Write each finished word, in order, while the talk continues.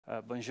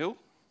Bonjour.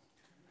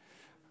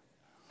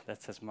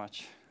 That's as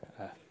much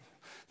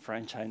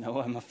French I know,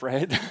 I'm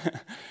afraid.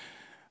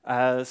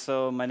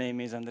 So my name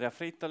is Andrea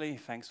Frittoli.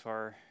 Thanks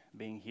for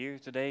being here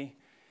today.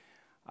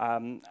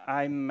 I'm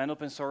an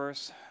open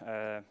source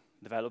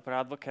developer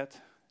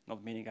advocate,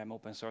 not meaning I'm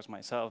open source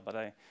myself, but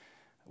I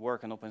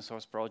work on open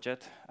source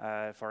project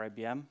for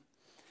IBM.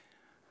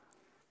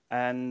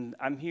 And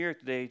I'm here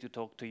today to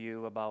talk to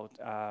you about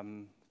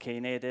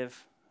Knative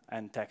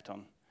and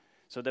Tekton.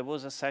 So there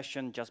was a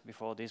session just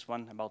before this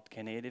one about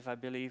Knative, I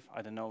believe.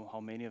 I don't know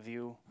how many of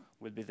you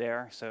will be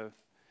there. So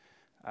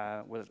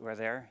we're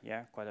there,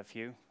 yeah, quite a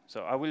few.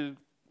 So I will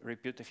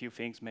repeat a few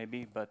things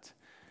maybe, but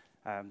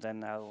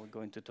then I'm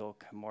going to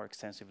talk more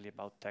extensively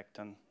about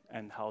Tekton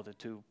and how the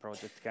two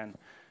projects can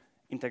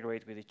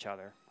integrate with each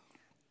other.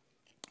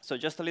 So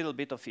just a little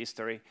bit of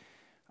history.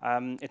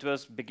 It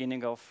was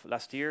beginning of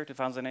last year,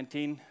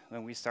 2019,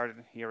 when we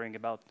started hearing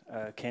about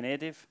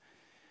Knative.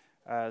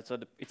 So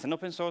it's an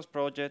open source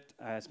project.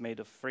 It's made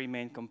of 3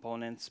 main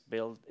components: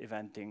 build,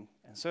 eventing,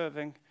 and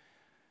serving.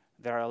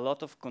 There are a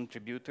lot of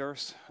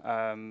contributors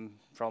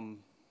from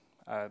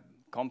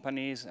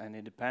companies and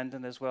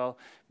independent as well.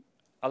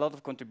 A lot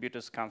of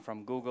contributors come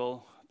from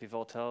Google,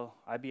 Pivotal,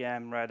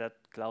 IBM, Red Hat,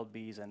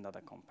 CloudBees, and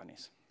other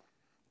companies.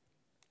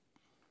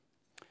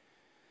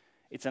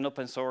 It's an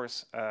open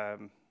source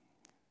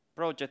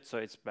project, so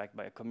it's backed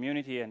by a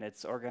community, and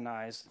it's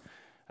organized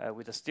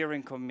with a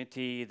steering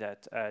committee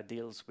that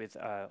deals with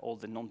all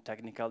the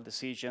non-technical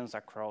decisions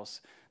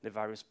across the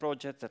various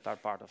projects that are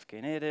part of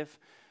Knative.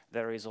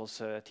 There is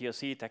also a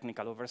TOC,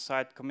 Technical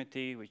Oversight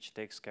Committee, which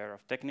takes care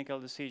of technical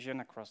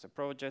decision across the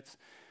projects.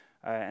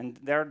 And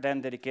there are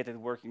then dedicated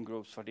working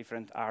groups for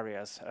different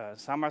areas.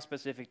 Some are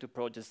specific to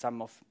projects,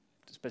 some of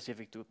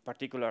specific to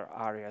particular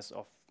areas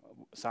of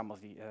some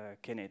of the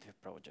Knative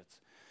projects.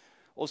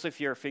 Also,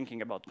 if you're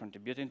thinking about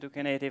contributing to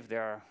Knative,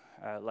 there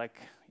are, like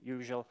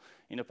usual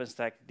in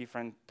OpenStack,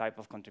 different type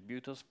of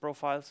contributors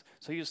profiles.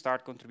 So you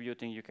start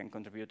contributing, you can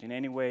contribute in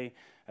any way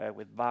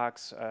with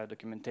bugs,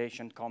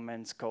 documentation,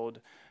 comments,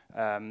 code,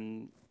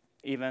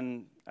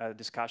 even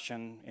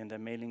discussion in the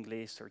mailing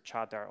list or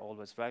chat are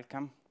always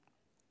welcome.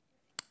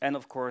 And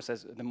of course,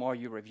 as the more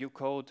you review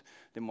code,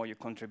 the more you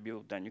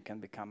contribute, then you can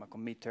become a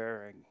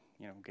committer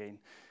and gain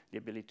the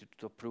ability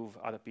to approve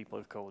other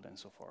people's code and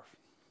so forth.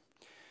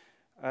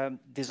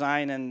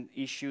 Design and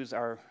issues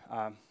are,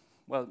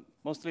 well,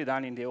 mostly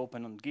done in the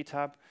open on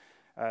GitHub.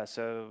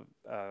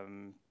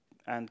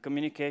 And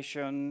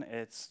communication,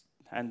 it's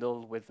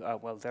handled with,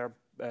 well, there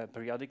are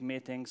periodic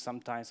meetings,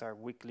 sometimes are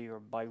weekly or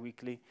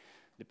bi-weekly,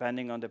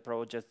 depending on the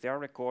project. They are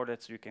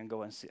recorded, so you can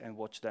go and see and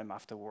watch them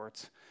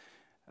afterwards.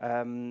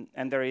 And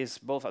there is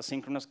both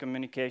asynchronous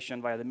communication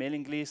via the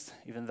mailing list,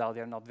 even though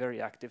they're not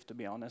very active, to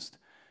be honest,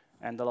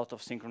 and a lot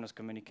of synchronous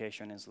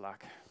communication in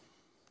Slack.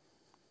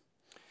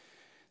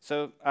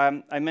 So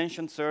I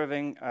mentioned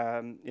serving,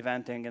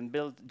 eventing, and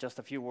build. Just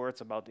a few words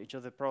about each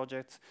of the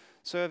projects.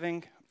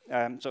 Serving,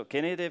 so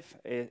Knative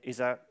is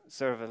a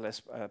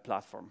serverless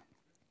platform.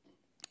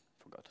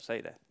 Forgot to say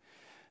that.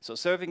 So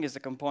serving is a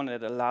component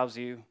that allows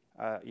you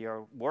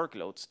your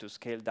workloads to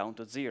scale down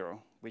to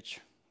 0, which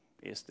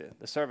is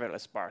the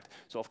serverless part.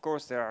 So of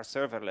course there are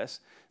serverless,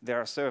 there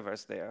are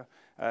servers there,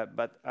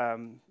 but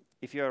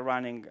if you're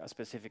running a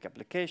specific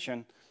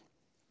application,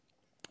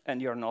 and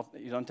you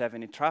don't have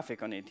any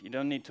traffic on it, you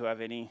don't need to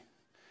have any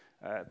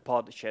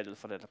pod schedule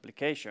for that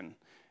application.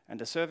 And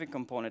the serving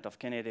component of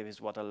Knative is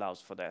what allows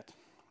for that.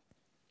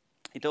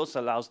 It also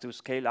allows to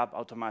scale up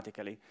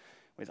automatically.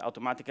 With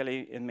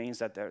automatically, it means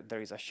that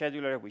there is a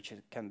scheduler which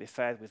can be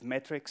fed with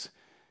metrics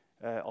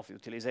of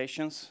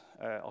utilizations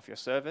of your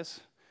service,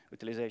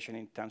 utilization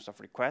in terms of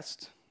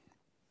requests.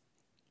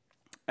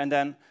 And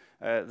then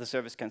the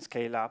service can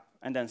scale up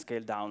and then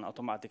scale down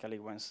automatically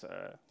once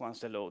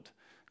the load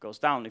goes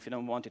down. If you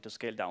don't want it to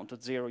scale down to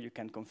 0, you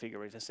can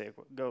configure it and say,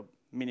 go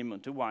minimum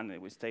to 1, and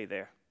it will stay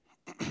there.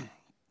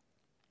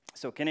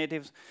 So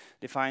Knative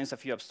defines a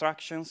few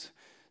abstractions.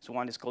 So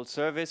one is called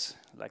service,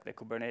 like the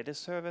Kubernetes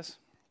service.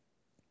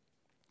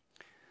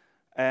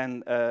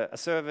 And a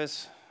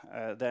service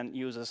then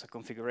uses a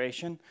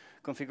configuration.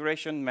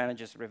 Configuration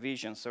manages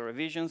revisions. So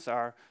revisions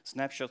are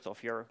snapshots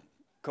of your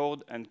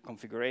code and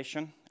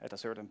configuration at a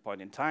certain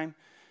point in time.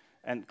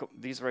 And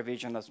these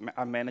revisions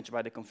are managed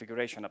by the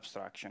configuration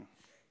abstraction.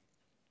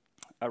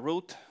 A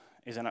route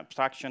is an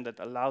abstraction that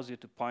allows you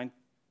to point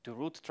to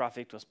route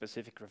traffic to a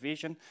specific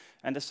revision,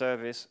 and the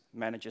service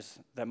manages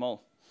them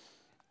all.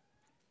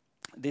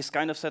 This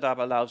kind of setup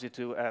allows you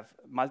to have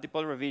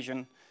multiple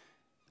revisions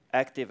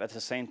active at the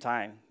same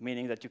time,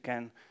 meaning that you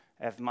can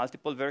have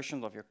multiple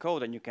versions of your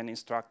code, and you can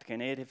instruct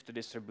Knative to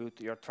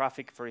distribute your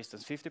traffic, for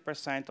instance,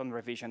 50% on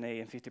revision A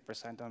and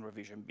 50% on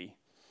revision B.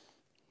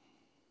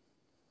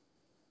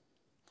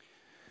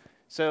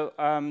 So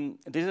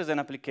this is an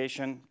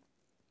application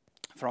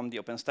from the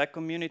OpenStack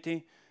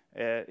community.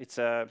 It's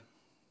a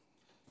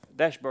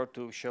dashboard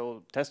to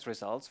show test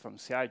results from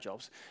CI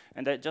jobs.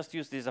 And I just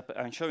use this,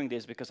 I'm showing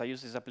this because I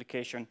use this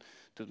application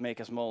to make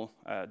a small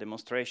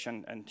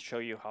demonstration and show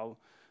you how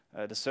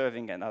the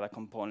serving and other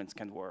components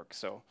can work.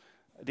 So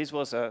this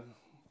was a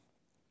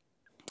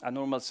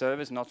normal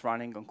service not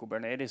running on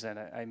Kubernetes, and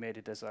I made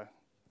it as a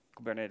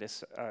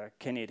Kubernetes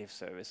Knative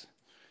service.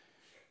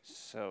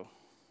 So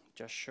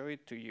just show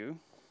it to you.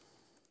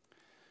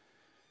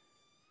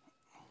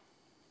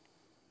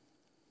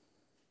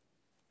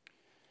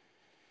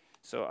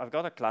 So I've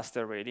got a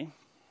cluster ready,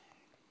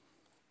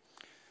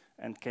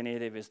 and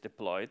Knative is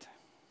deployed.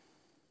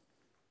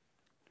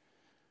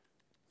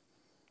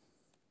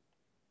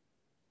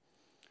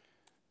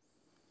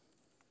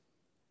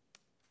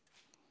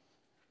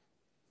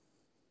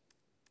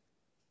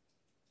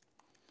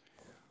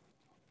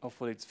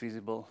 Hopefully it's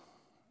visible.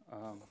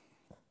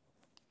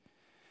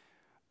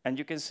 And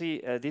you can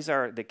see these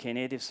are the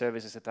Knative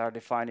services that are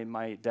defined in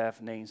my dev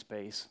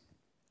namespace.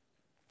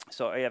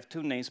 So I have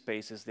two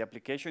namespaces. The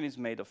application is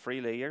made of 3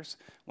 layers.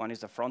 One is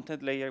the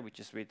front-end layer, which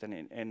is written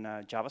in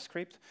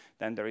JavaScript.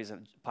 Then there is a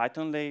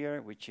Python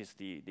layer, which is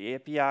the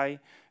API.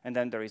 And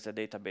then there is a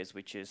database,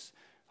 which is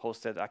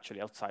hosted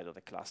actually outside of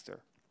the cluster.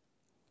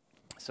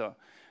 So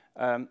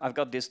I've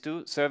got these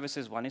two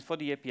services. One is for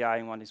the API,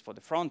 and one is for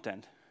the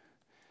front-end.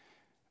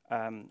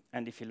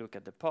 And if you look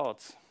at the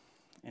pods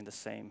in the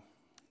same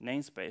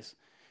namespace,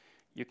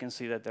 you can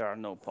see that there are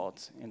no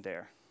pods in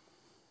there.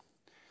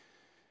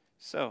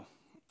 So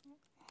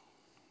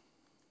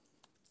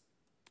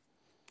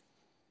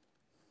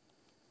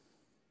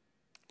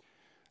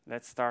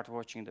let's start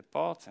watching the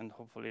pods, and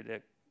hopefully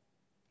the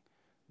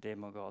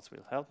demo gods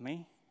will help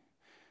me.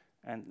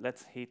 And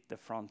let's hit the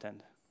front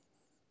end.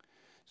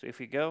 So if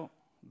we go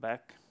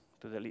back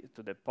to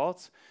the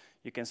pods,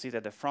 you can see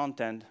that the front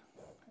end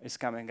is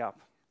coming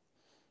up.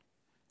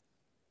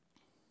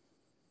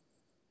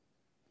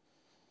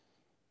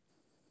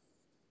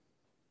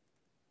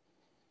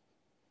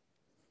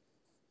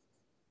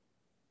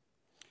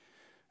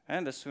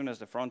 And as soon as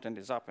the front end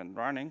is up and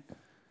running,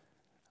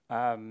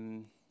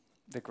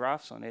 the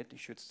graphs on it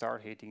should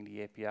start hitting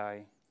the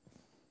API,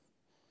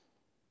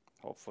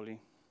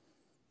 hopefully.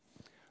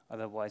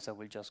 Otherwise, I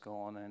will just go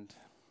on and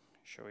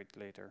show it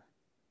later.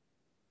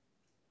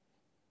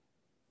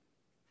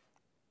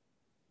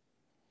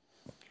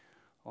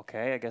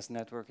 Okay, I guess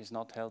network is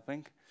not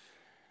helping.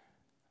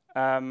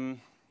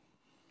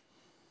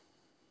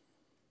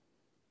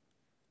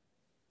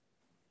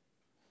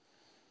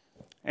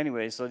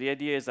 Anyway, so the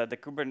idea is that the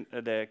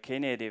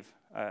Knative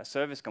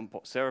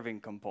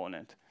serving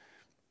component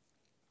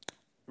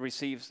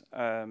receives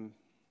the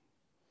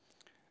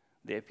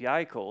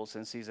API calls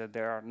and sees that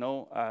there are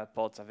no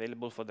pods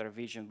available for the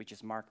revision, which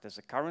is marked as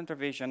a current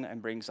revision,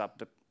 and brings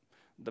up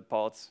the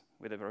pods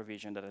with a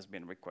revision that has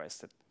been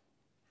requested.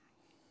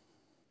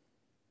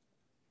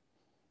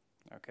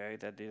 Okay,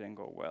 that didn't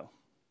go well.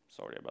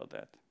 Sorry about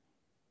that.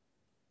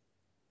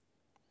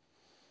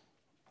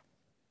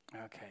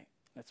 Okay,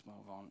 let's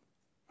move on.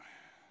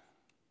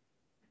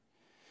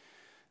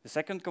 The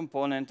second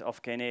component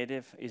of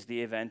Knative is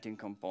the eventing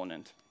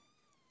component.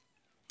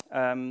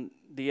 The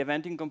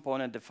eventing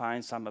component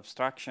defines some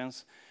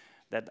abstractions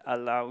that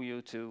allow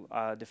you to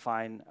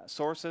define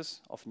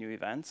sources of new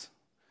events,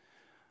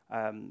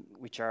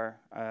 which are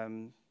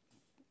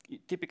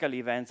typically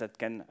events that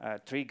can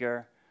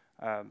trigger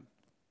a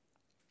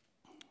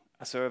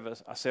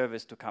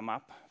service to come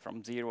up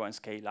from 0 and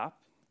scale up.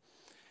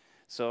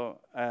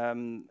 So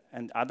and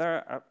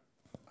other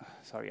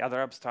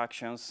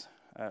abstractions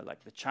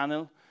like the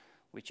channel,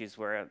 which is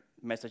where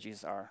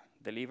messages are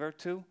delivered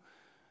to,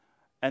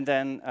 and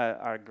then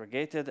are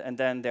aggregated, and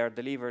then they're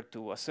delivered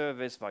to a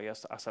service via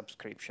a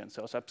subscription.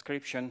 So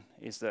subscription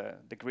is the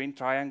green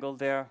triangle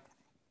there.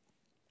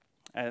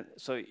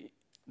 So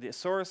the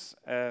source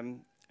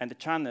and the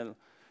channel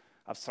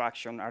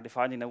abstraction are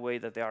defined in a way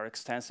that they are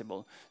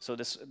extensible. So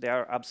they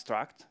are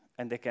abstract,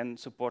 and they can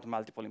support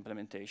multiple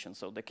implementations.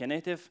 So the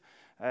Knative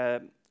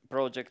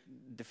project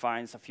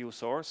defines a few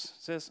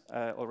sources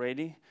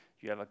already.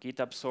 You have a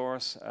GitHub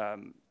source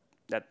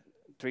that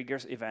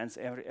triggers events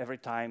every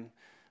time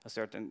a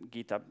certain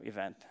GitHub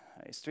event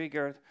is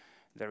triggered.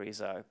 There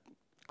is a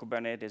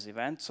Kubernetes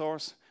event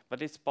source,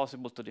 but it's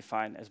possible to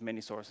define as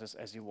many sources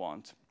as you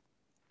want.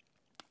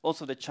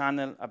 Also, the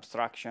channel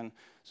abstraction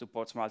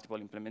supports multiple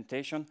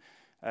implementation.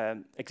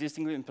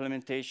 Existing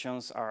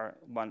implementations are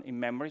one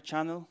in-memory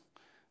channel,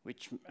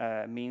 which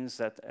means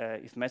that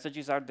if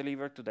messages are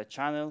delivered to the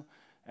channel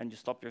and you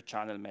stop your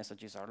channel,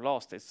 messages are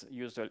lost. It's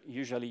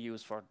usually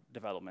used for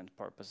development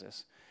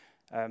purposes.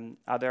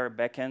 Other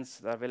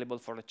backends that are available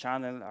for the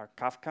channel are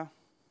Kafka,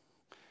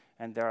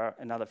 and there are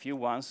another few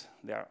ones.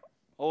 They are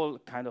all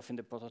kind of in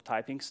the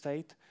prototyping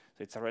state,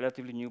 so it's a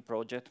relatively new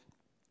project.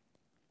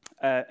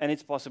 And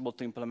it's possible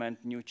to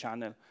implement new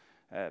channel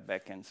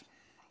backends.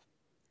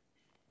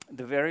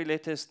 The very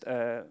latest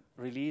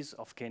release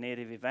of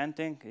Knative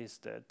eventing is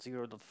the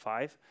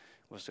 0.5.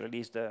 Was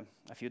released a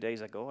few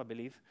days ago, I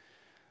believe.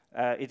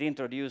 It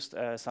introduced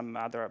some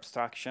other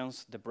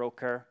abstractions, the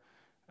broker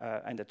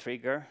and the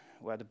trigger,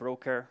 where the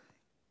broker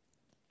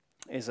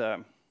is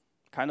a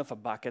kind of a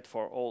bucket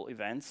for all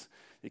events.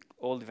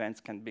 All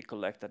events can be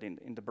collected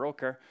in the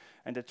broker,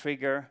 and the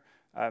trigger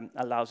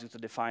allows you to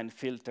define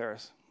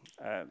filters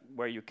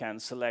where you can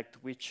select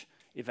which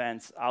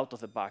events out of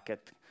the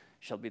bucket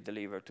shall be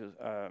delivered to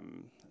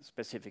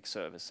specific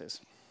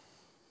services.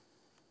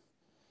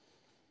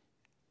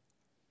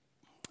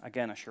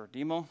 Again, a short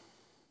demo.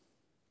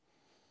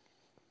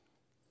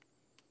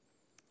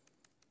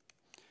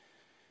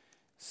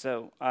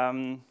 So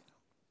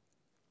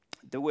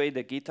the way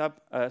the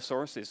GitHub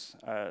source is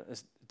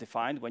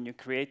defined, when you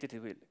create it,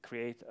 it will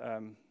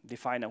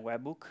define a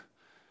webhook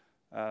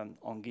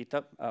on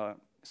GitHub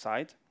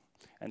side,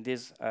 and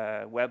this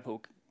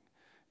webhook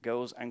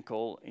goes and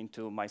call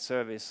into my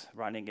service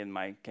running in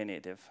my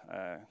Knative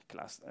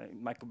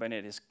my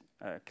Kubernetes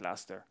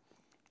cluster.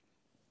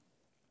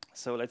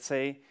 So let's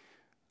say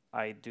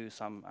I do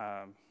some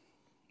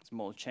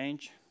small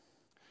change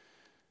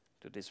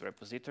to this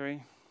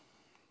repository.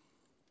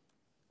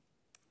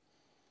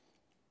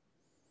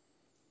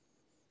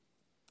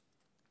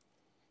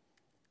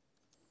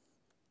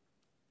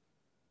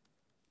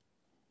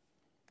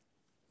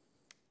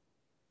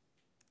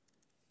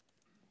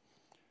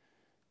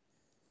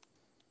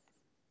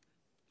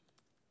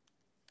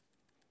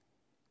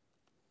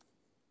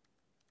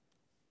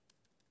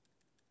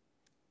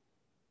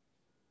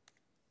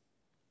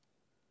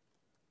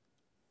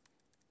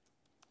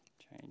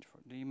 Change for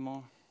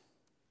demo,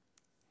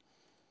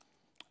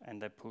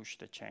 and I push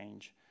the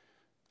change.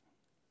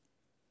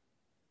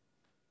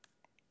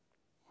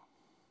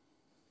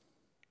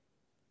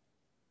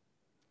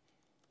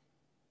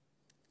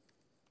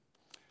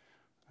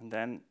 And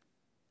then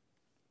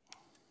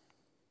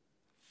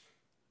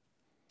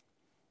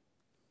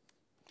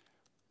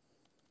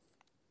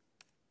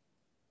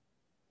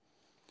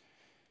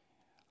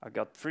I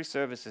got 3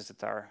 services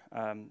that are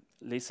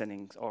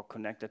listening or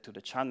connected to the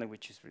channel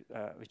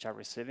which are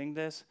receiving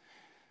this.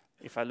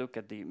 If I look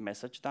at the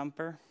message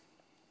dumper,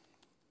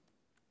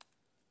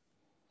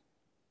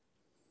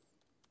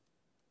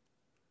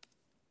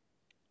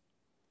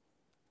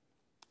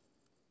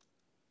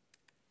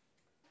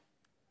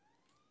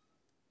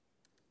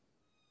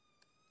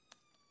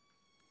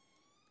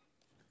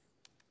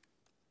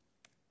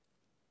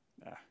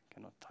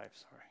 cannot type,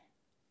 sorry.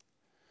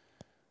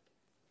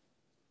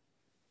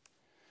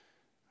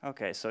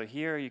 Okay, so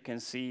here you can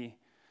see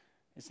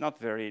it's not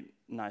very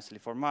nicely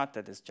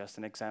formatted, it's just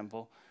an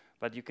example,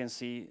 but you can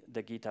see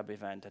the GitHub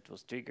event that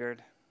was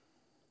triggered.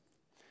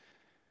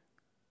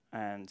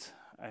 And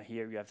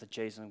here you have the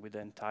JSON with the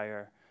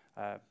entire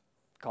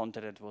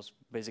content that was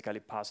basically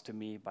passed to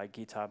me by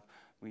GitHub,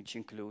 which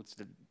includes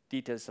the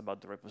details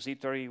about the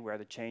repository, where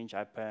the change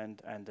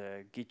happened, and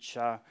the git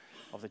SHA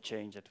of the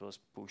change that was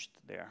pushed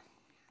there.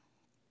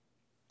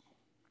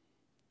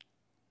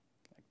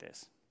 Like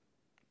this.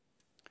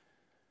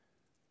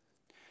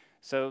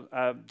 So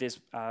this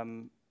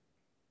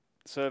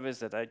service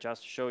that I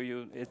just showed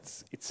you,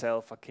 it's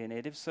itself a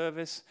Knative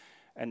service,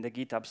 and the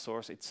GitHub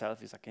source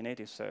itself is a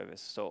Knative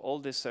service. So all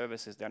these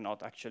services, they're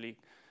not actually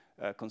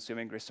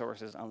consuming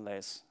resources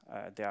unless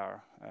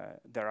there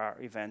are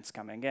events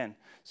coming in.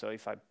 So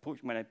if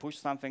when I push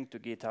something to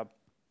GitHub,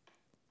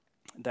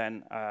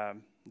 then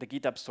the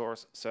GitHub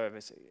source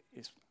service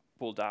is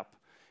pulled up.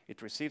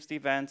 It receives the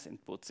events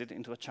and puts it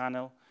into a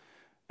channel,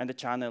 and the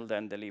channel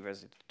then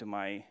delivers it to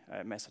my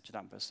message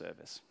dumper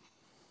service.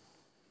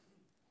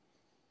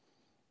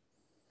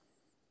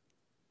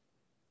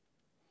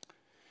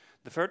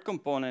 The third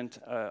component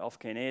of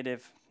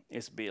Knative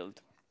is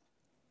build.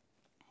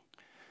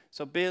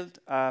 So build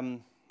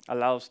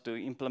allows to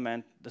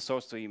implement the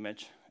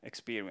source-to-image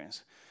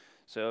experience.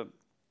 So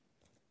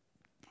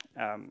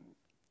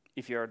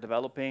if you're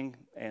developing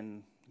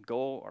in Go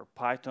or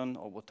Python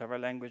or whatever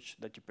language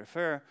that you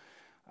prefer,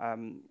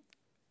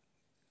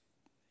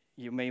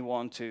 you may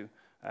want to,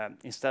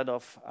 instead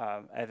of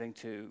having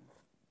to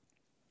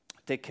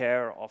take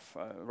care of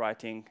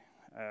writing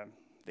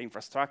the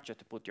infrastructure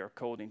to put your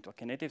code into a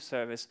Knative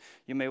service,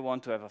 you may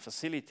want to have a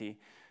facility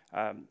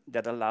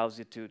that allows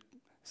you to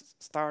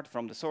start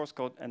from the source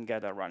code and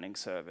get a running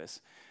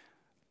service.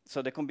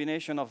 So the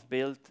combination of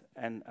build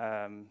and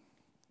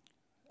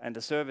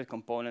the service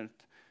component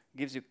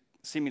gives you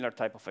similar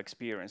type of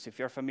experience. If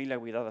you're familiar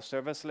with other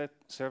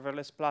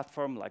serverless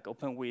platform like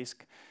OpenWhisk,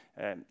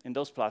 in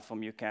those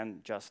platforms you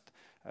can just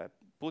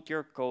put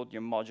your code,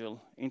 your module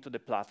into the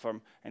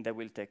platform, and they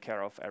will take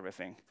care of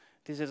everything.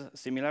 This is a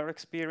similar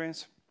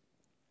experience,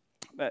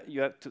 but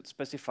you have to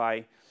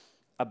specify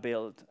a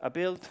build. A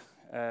build,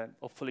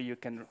 hopefully you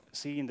can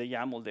see in the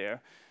YAML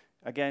there,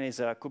 again, is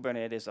a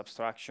Kubernetes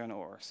abstraction,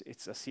 or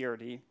it's a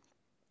CRD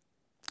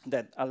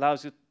that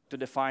allows you to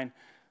define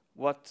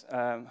what,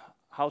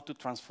 how to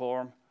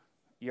transform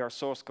your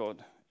source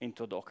code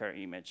into a Docker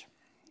image,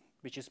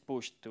 which is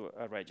pushed to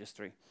a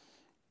registry.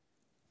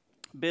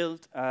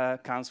 Build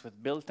comes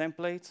with build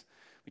templates,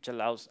 which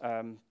allows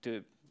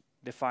to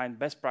define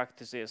best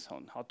practices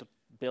on how to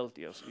build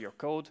your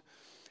code.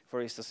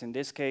 For instance, in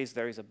this case,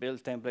 there is a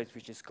build template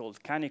which is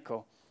called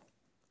Canico,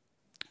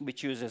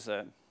 which uses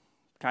a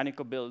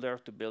Canico builder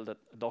to build a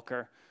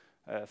Docker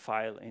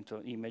file into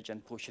an image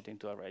and push it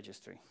into a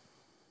registry.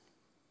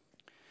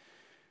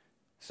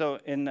 So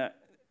in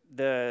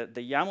the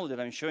YAML that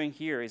I'm showing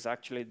here is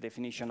actually the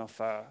definition of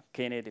a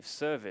Knative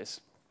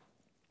service.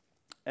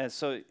 And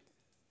so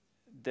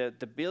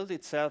the build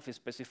itself is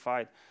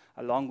specified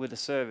along with the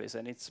service,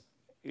 and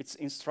it's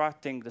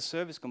instructing the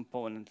service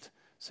component,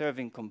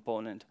 serving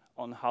component,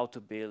 on how to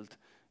build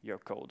your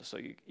code. So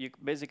you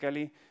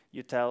basically,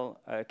 you tell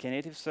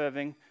Knative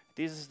serving,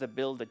 this is the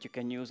build that you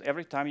can use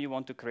every time you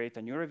want to create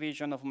a new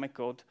revision of my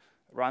code,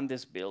 run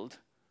this build,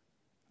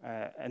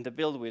 and the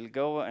build will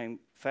go and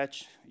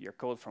fetch your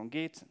code from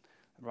Git,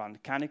 run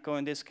Canico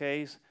in this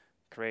case,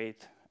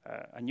 create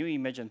a new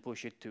image and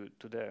push it to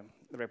the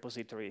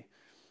repository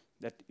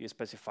that you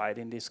specified.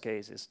 In this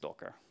case is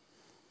Docker.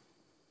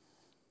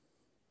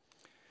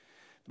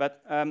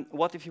 But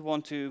what if you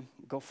want to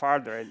go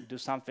farther and do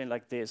something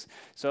like this?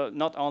 So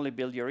not only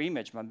build your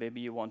image, but maybe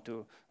you want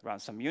to run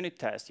some unit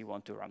tests, you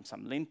want to run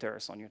some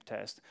linters on your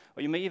test,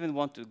 or you may even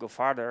want to go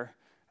farther,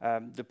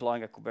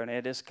 deploying a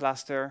Kubernetes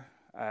cluster,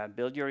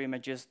 build your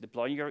images,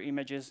 deploy your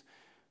images,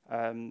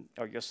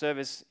 or your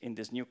service in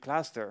this new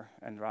cluster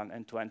and run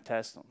end-to-end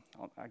tests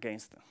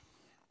against them.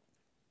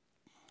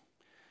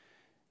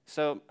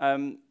 So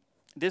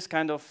this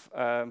kind of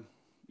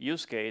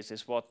use case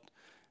is what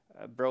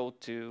brought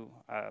to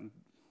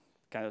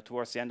kind of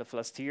towards the end of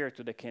last year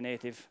to the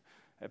Knative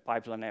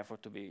pipeline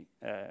effort to be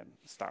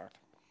start.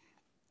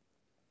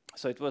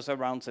 So it was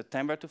around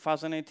September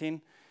 2018,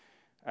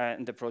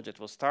 and the project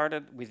was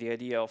started with the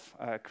idea of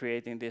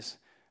creating this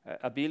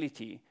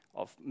ability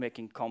of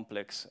making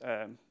complex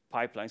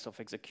pipelines of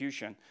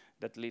execution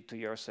that lead to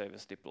your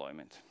service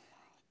deployment.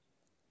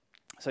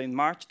 So in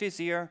March this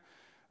year,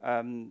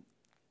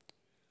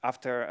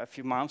 after a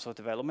few months of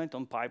development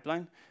on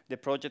pipeline, the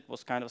project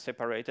was kind of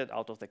separated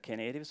out of the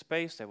Knative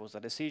space. There was a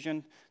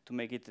decision to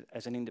make it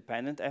as an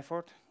independent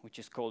effort, which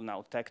is called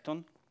now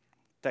Tekton,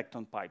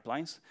 Tekton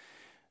Pipelines.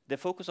 The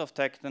focus of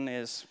Tekton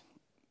is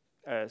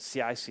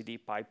CI/CD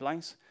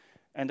pipelines,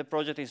 and the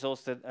project is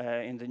hosted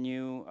in the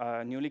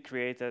newly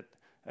created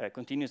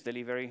Continuous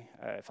Delivery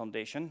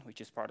Foundation,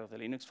 which is part of the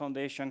Linux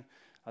Foundation,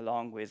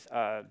 along with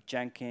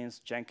Jenkins,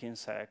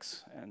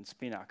 Jenkins-X, and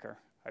Spinnaker,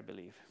 I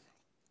believe.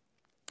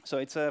 So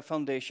it's a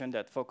foundation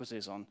that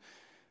focuses on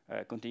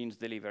continuous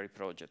delivery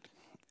project.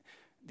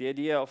 The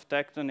idea of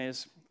Tekton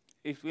is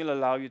it will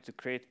allow you to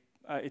create,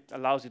 it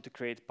allows you to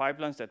create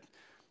pipelines that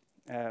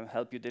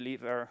help you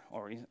deliver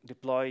or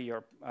deploy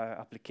your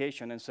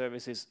application and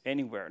services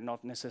anywhere,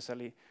 not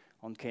necessarily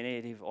on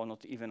Knative or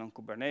not even on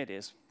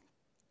Kubernetes.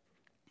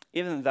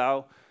 Even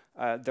though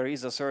there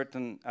is a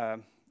certain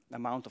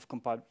amount of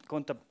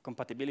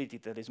compatibility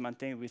that is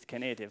maintained with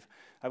Knative,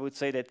 I would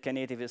say that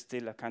Knative is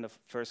still a kind of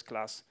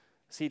first-class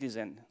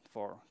citizen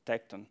for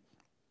Tekton.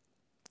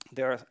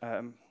 There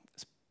are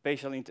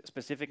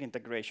specific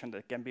integration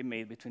that can be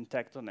made between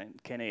Tekton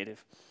and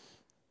Knative.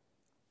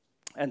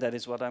 And that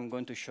is what I'm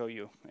going to show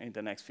you in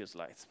the next few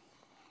slides.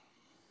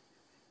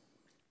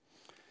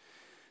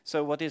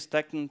 So what is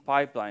Tekton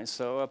pipeline?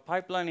 So a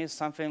pipeline is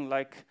something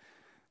like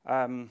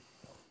a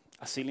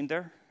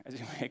cylinder, as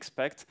you may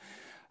expect.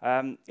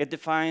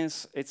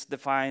 It's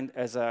defined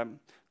as a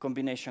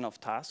combination of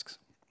tasks.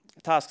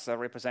 Tasks are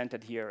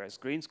represented here as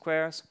green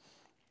squares.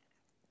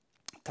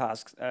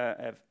 Tasks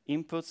have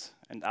inputs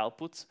and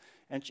outputs,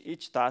 and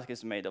each task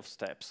is made of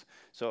steps.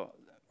 So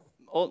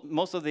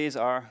most of these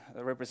are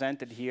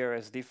represented here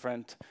as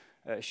different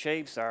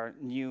shapes, are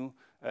new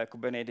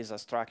Kubernetes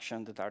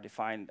abstractions that are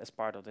defined as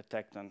part of the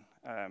Tekton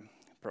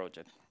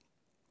project.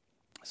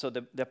 So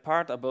the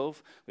part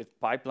above with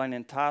pipeline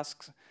and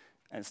tasks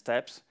and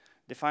steps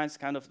defines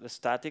kind of the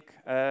static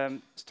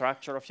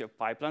structure of your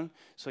pipeline.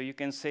 So you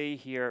can say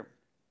here,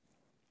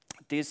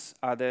 these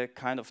are the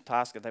kind of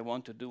tasks that I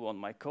want to do on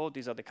my code.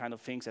 These are the kind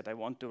of things that I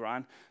want to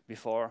run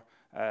before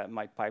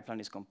my pipeline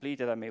is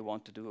completed. I may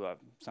want to do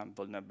some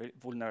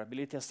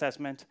vulnerability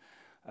assessment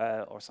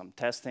or some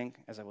testing,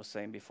 as I was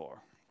saying before.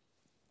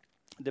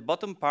 The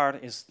bottom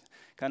part is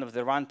kind of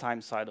the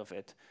runtime side of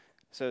it.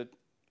 So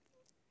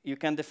you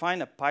can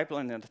define a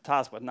pipeline and a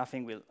task, but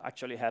nothing will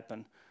actually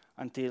happen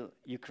until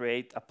you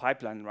create a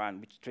pipeline run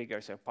which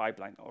triggers your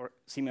pipeline, or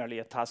similarly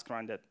a task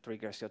run that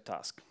triggers your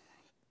task.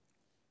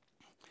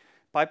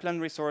 Pipeline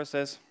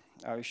resources,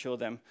 I will show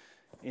them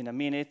in a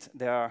minute.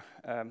 There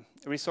are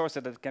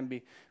resources that can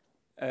be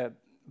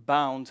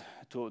bound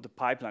to the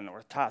pipeline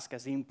or task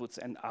as inputs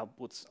and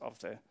outputs of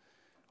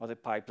the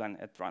pipeline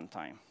at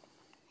runtime.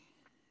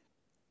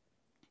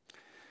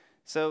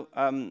 So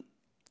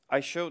I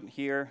showed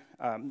here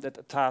that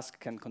a task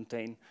can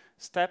contain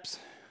steps,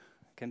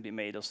 can be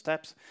made of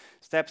steps.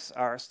 Steps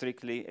are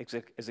strictly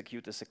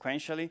executed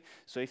sequentially.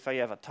 So if I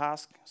have a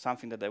task,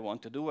 something that I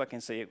want to do, I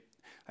can say,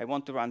 I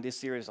want to run this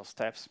series of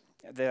steps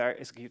that are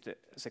executed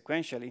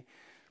sequentially.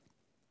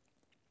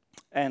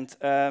 And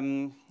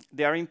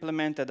they are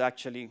implemented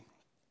actually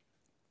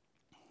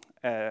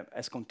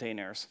as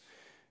containers.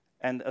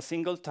 And a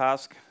single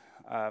task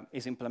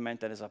is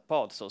implemented as a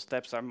pod. So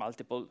steps are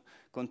multiple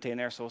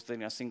containers hosted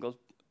in a single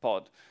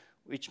pod,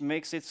 which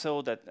makes it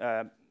so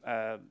that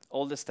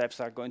all the steps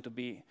are going to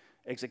be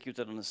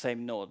executed on the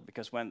same node,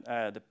 because when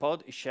the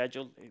pod is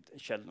scheduled,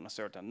 it's scheduled on a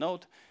certain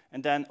node,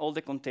 and then all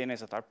the containers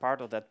that are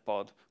part of that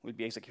pod will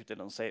be executed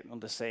on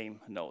the same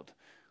node,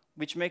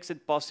 which makes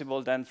it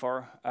possible then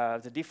for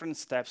the different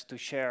steps to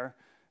share,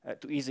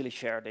 to easily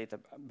share data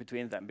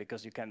between them,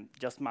 because you can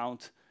just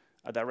mount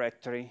a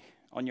directory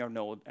on your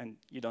node, and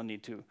you don't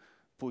need to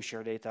push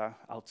your data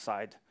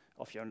outside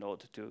of your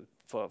node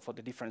for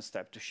the different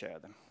steps to share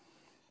them.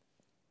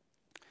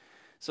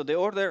 So the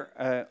order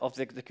of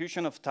the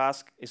execution of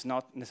tasks is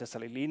not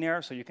necessarily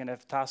linear, so you can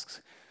have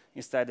tasks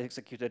instead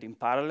executed in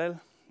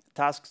parallel.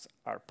 Tasks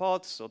are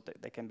pods, so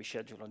they can be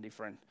scheduled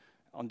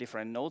on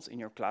different nodes in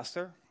your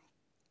cluster.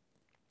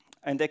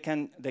 And they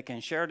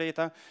can share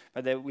data,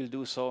 but they will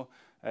do so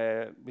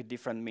with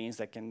different means.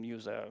 They can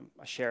use a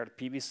shared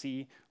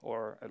PVC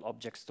or an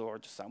object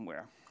storage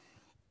somewhere.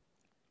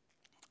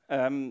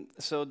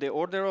 So the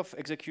order of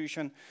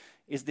execution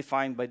is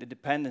defined by the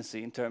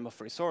dependency in terms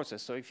of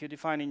resources. So if you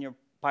define in your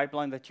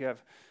pipeline that you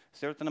have a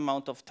certain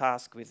amount of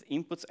tasks with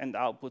inputs and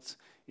outputs,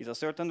 is a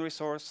certain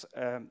resource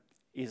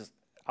is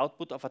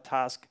output of a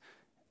task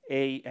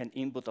A and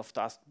input of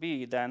task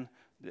B, then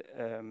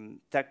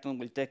Tekton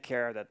will take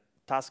care that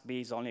task B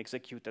is only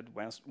executed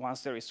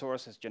once the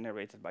resource is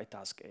generated by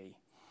task A.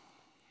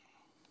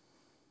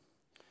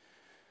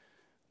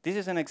 This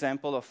is an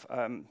example of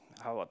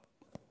how a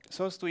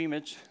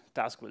source-to-image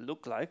task will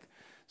look like.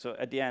 So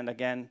at the end,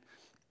 again,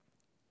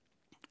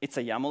 it's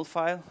a YAML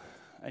file,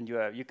 and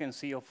you can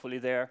see hopefully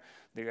there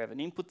you have an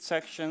input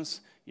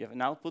sections, you have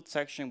an output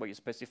section where you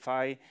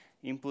specify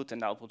input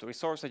and output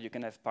resources. You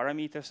can have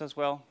parameters as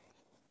well.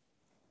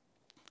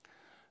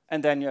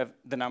 And then you have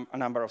a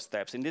number of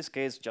steps. In this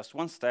case, just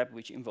one step,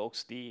 which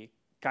invokes the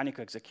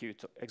Canonical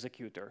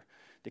executor.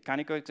 The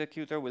Canonical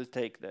executor will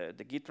take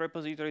the Git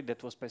repository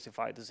that was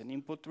specified as an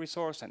input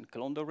resource and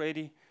cloned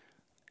already,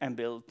 and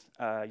build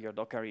your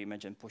Docker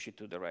image and push it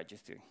to the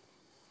registry.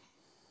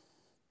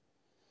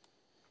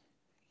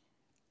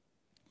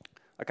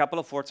 A couple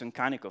of words on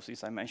Canonical,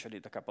 since I mentioned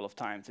it a couple of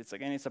times. It's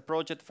a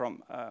project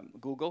from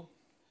Google.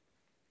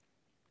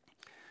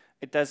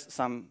 It has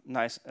some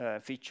nice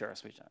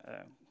features, which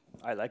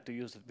I like to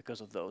use it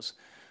because of those.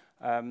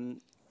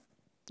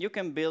 You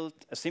can build,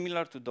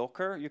 similar to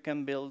Docker, you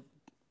can build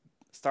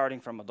starting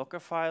from a Docker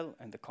file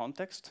and the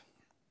context,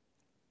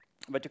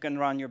 but you can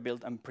run your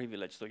build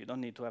unprivileged, so you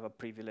don't need to have a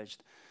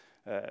privileged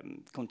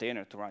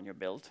container to run your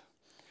build.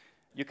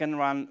 You can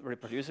run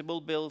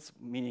reproducible builds,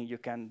 meaning you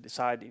can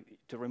decide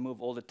to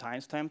remove all the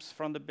timestamps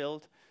from the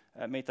build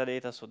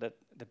metadata so that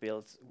the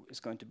build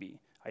is going to be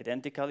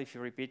identical if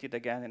you repeat it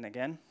again and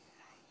again.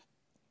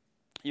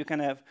 You can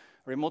have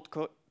remote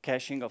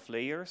caching of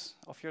layers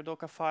of your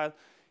Docker file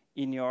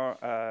in your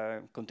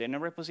container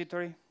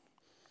repository,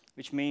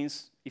 which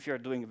means if you're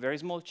doing a very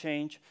small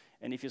change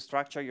and if you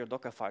structure your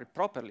Docker file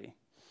properly,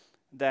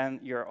 then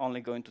you're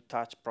only going to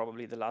touch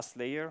probably the last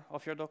layer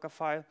of your Docker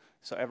file.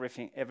 So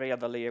every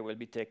other layer will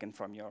be taken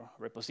from your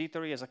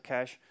repository as a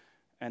cache,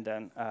 and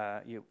then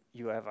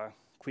you have a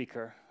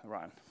quicker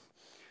run.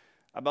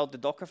 About the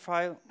Docker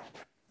file,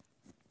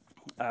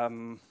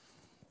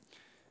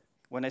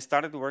 when I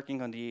started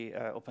working on the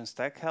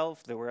OpenStack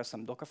Health, there were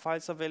some Docker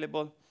files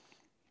available,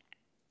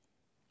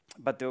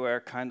 but they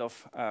were kind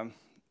of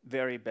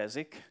very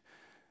basic,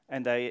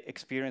 and I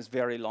experienced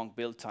very long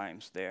build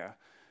times there.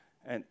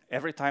 And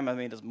every time I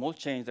made a small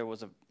change, there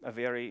was a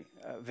very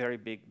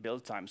big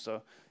build time.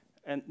 So,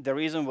 and the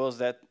reason was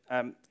that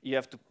you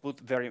have to put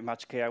very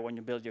much care when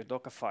you build your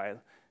Docker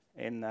file.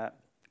 In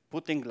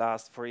putting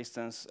last, for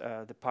instance,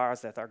 the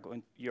parts that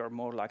you're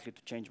more likely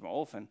to change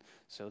more often,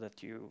 so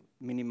that you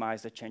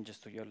minimize the changes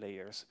to your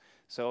layers.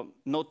 So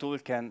no tool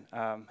can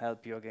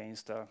help you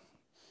against a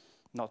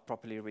not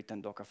properly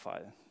written Docker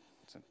file,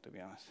 so, to be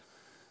honest.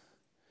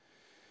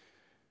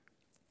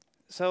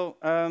 So,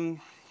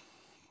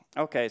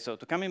 okay, so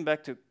coming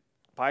back to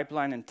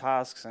pipeline and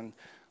tasks and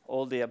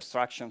all the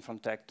abstraction from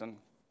Tekton,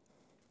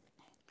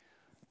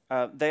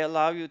 they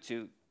allow you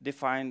to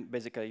define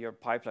basically your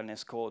pipeline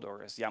as code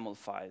or as YAML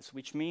files,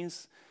 which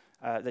means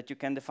that you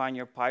can define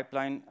your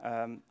pipeline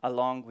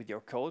along with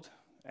your code,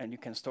 and you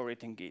can store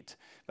it in Git.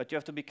 But you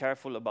have to be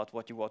careful about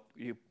what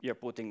you're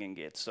putting in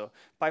Git. So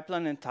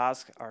pipeline and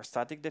task are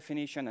static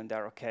definition, and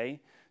they're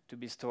okay to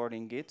be stored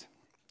in Git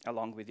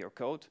along with your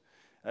code.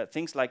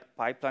 Things like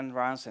pipeline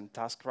runs and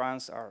task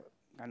runs are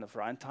kind of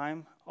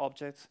runtime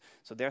objects.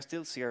 So they're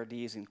still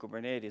CRDs in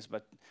Kubernetes,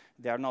 but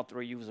they are not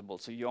reusable.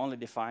 So you only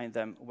define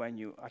them when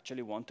you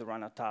actually want to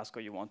run a task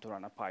or you want to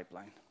run a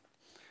pipeline.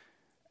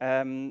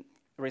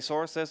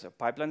 Resources, or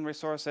pipeline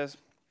resources,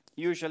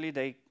 usually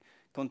they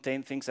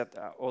contain things that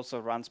are also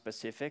run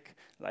specific.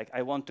 Like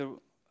I want to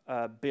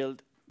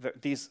build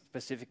this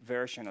specific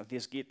version of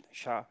this Git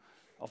SHA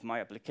of my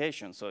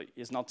application. So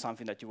it's not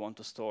something that you want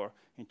to store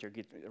into your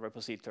Git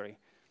repository.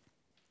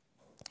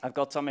 I've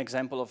got some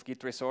example of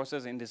Git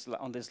resources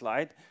on this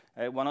slide.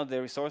 One of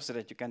the resources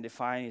that you can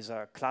define is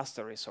a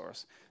cluster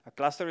resource. A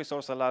cluster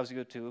resource allows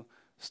you to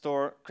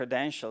store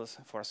credentials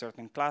for a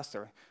certain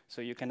cluster.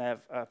 So you can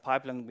have a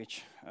pipeline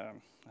which,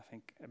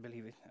 I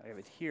believe I have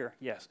it here,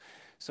 yes.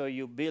 So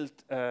you build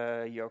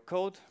your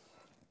code,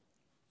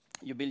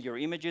 you build your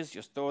images,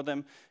 you store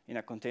them in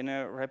a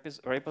container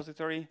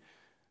repository,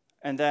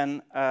 and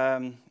then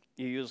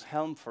you use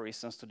Helm, for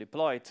instance, to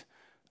deploy it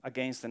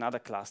against another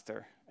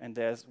cluster, and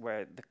there's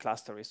where the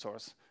cluster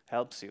resource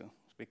helps you,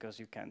 because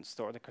you can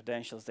store the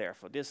credentials there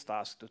for this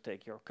task to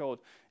take your code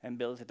and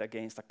build it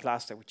against a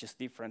cluster which is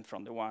different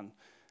from the one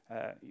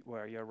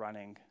where you're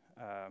running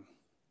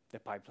the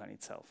pipeline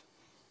itself.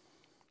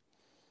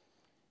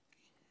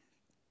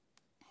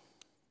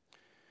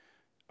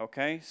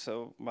 Okay,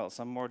 so, well,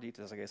 some more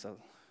details, I guess I'll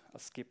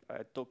skip. I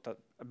talked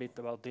a bit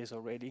about this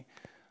already.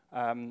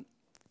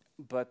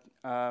 But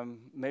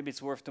maybe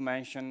it's worth to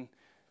mention,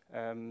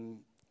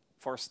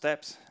 for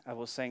steps, I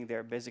was saying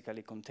they're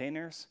basically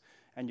containers,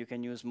 and you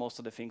can use most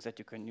of the things that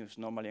you can use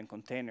normally in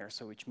containers,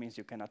 so which means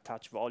you can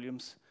attach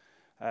volumes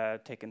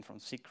taken from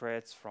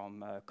secrets,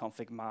 from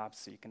config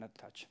maps.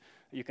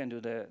 You can do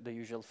the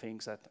usual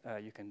things that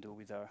you can do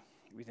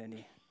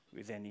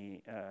with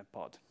any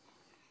pod.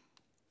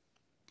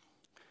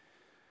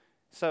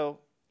 So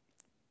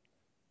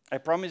I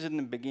promised in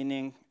the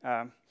beginning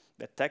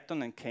that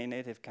Tekton and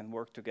Knative can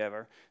work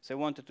together. So I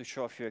wanted to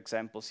show a few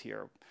examples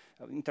here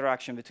of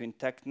interaction between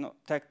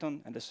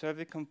Tekton and the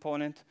serving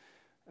component,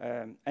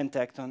 and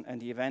Tekton and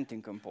the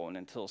eventing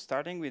component. So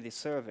starting with the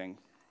serving,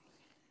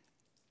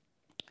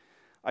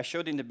 I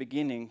showed in the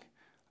beginning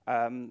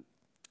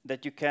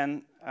that you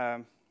can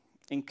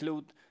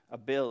include a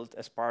build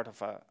as part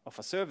of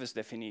a service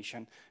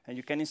definition, and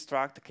you can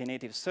instruct the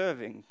Knative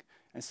serving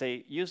and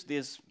say, use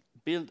this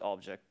build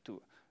object to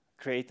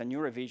create a new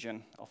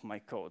revision of my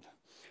code.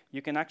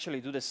 You can actually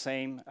do the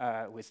same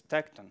with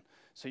Tekton.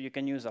 So you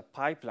can use a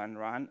pipeline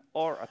run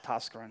or a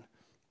task run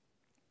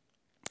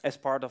as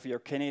part of your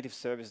Knative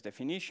service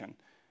definition.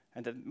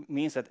 And that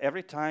means that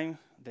every time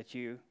that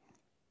you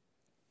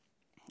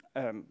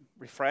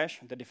refresh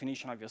the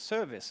definition of your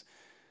service,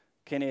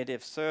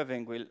 Knative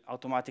serving will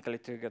automatically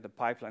trigger the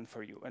pipeline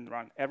for you and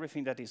run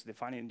everything that is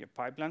defined in your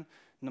pipeline,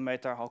 no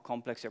matter how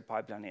complex your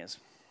pipeline is.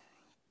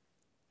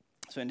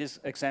 So in this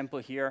example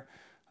here,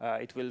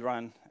 it will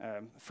run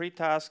free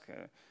task,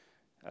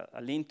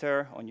 a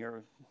linter on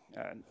your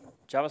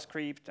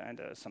JavaScript,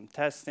 and some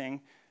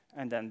testing,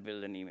 and then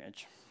build an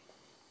image.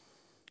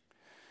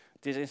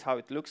 This is how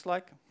it looks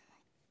like.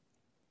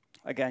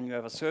 Again, you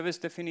have a service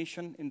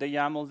definition in the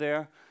YAML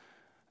there,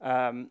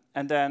 and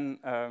then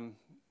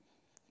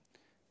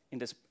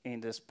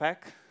in the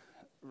spec,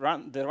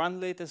 the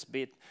run latest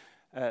bit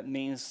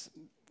means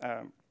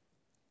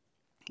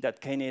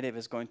that Knative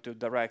is going to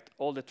direct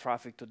all the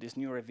traffic to this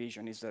new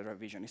revision if the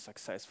revision is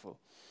successful.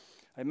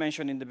 I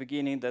mentioned in the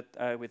beginning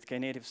that with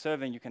Knative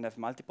serving, you can have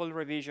multiple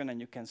revisions and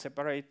you can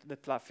separate the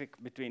traffic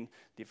between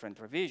different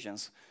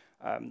revisions.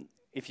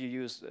 If you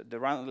use the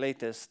run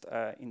latest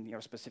in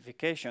your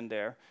specification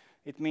there,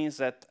 it means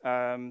that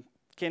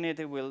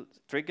Knative will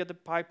trigger the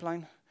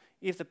pipeline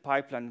if the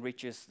pipeline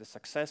reaches the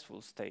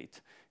successful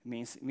state,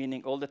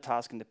 meaning all the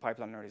tasks in the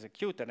pipeline are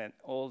executed and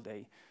all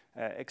they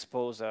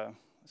expose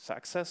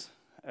success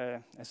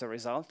as a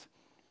result.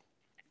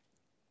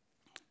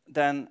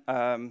 Then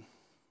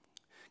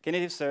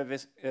Knative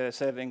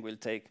serving will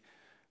take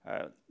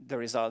the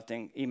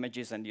resulting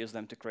images and use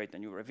them to create a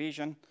new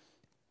revision.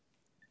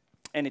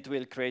 And it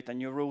will create a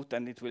new route,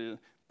 and it will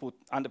put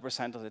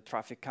 100% of the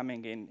traffic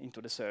coming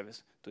into the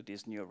service to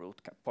this new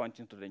route,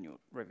 pointing to the new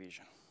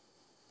revision.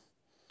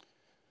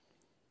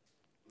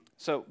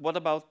 So what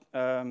about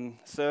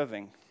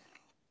serving?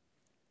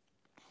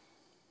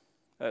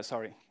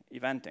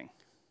 Eventing.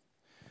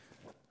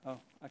 Oh,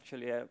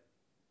 actually,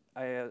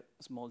 I have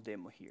a small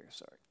demo here,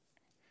 sorry.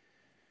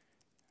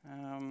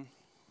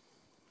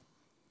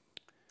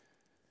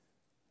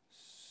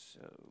 So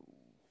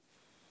maybe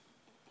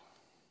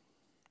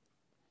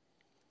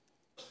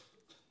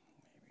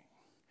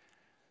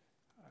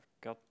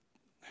I've got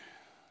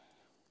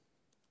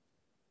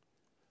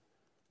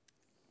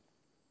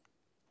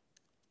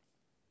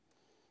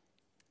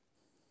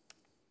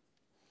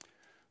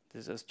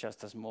this is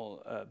just a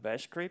small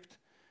bash script,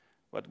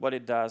 but what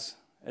it does,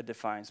 it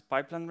defines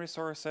pipeline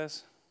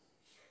resources,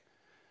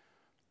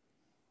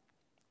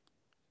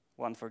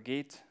 one for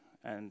Git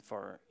and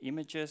for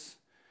images,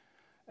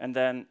 and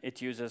then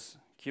it uses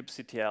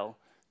kubectl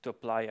to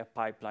apply a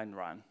pipeline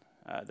run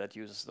that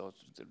uses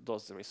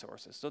those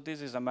resources. So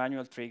this is a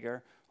manual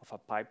trigger of a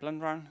pipeline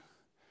run.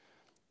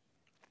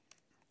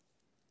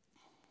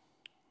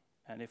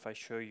 And if I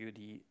show you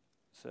the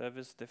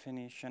service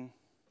definition,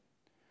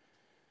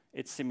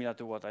 it's similar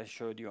to what I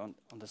showed you on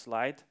the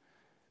slide.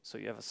 So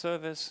you have a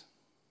service,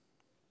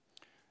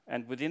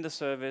 and within the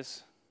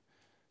service,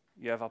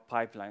 you have a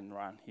pipeline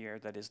run here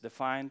that is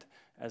defined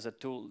as a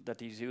tool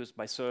that is used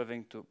by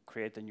serving to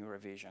create a new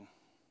revision.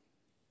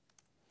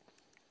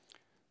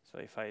 So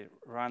if I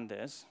run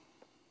this,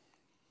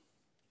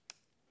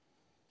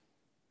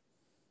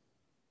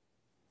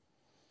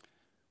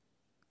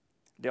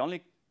 the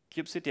only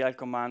kubectl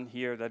command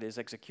here that is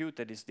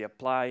executed is the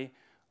apply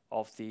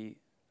of the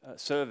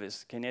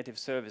service, Knative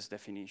service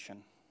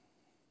definition.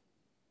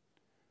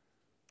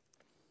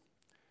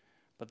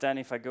 But then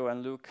if I go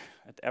and look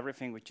at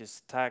everything which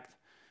is tagged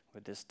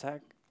with this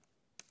tag,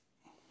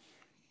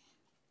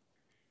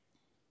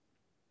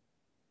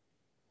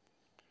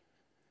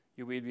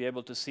 you will be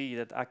able to see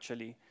that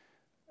actually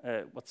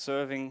what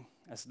serving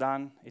has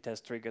done, it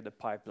has triggered the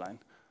pipeline.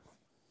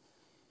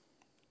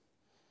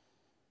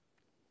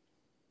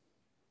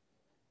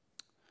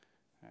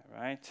 All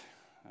right,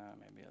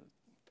 maybe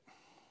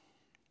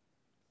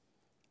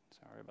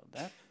sorry about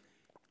that.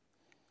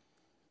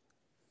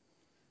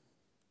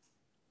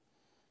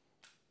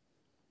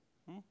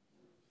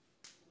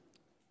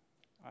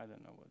 I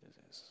don't know what this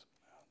is.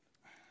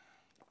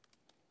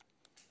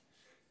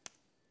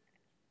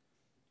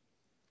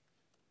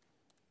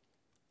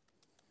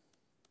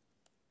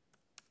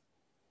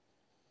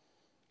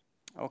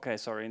 Okay,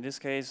 sorry, in this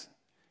case,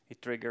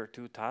 it triggered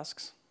 2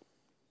 tasks.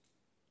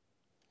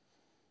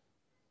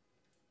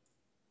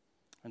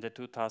 And the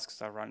 2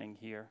 tasks are running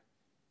here.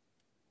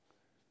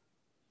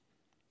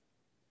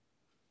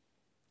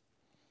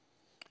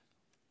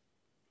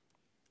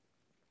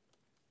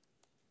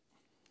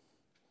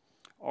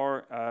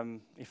 Or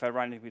if I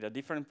run it with a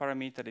different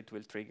parameter, it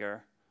will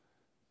trigger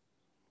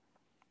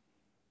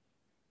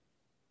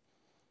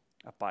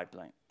a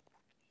pipeline.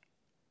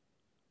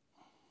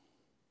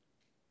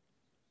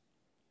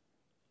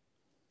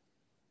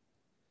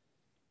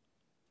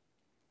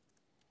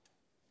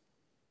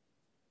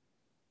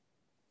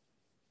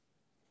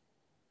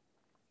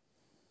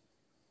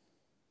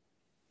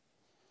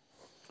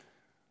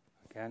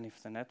 Again,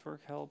 if the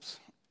network helps.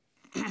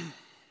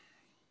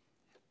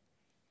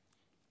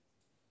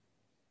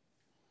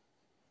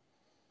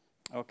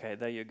 Okay,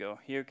 there you go.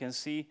 Here you can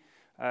see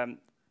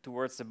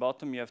towards the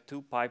bottom you have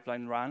 2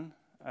 pipeline run.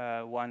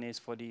 One is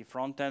for the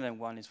front end and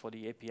one is for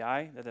the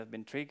API that have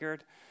been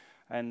triggered.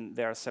 And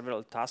there are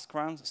several task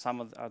runs.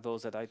 Some are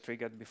those that I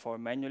triggered before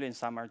manually, and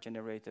some are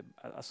generated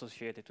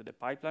associated to the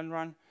pipeline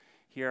run.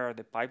 Here are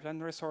the pipeline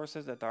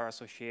resources that are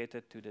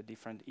associated to the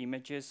different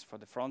images for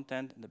the front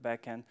end, the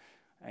back end,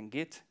 and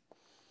Git.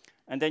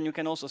 And then you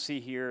can also see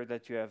here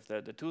that you have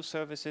the 2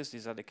 services.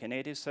 These are the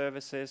Knative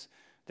services,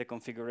 the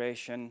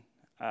configuration,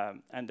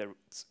 and the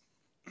roots.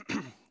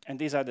 And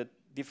these are the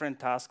different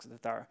tasks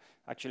that are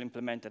actually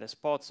implemented as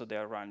pods, so they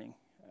are running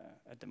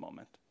at the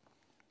moment.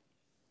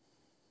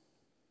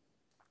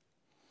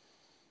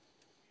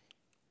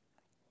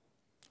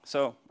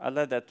 So I'll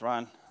let that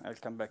run. I'll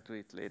come back to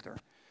it later.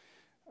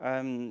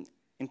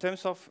 In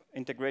terms of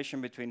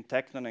integration between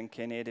Tekton and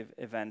Knative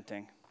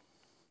eventing,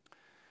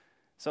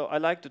 so I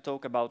like to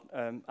talk about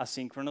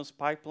asynchronous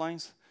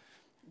pipelines.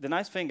 The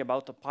nice thing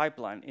about a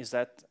pipeline is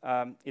that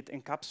it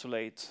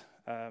encapsulates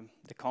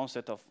the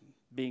concept of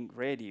being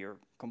ready or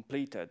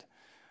completed,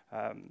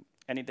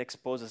 and it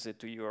exposes it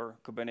to your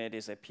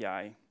Kubernetes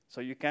API.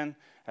 So you can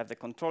have the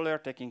controller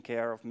taking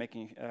care of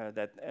making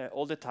that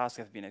all the tasks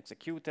have been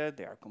executed,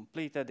 they are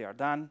completed, they are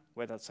done,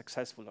 whether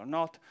successful or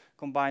not,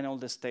 combine all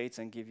the states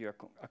and give you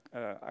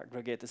a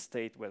aggregated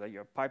state whether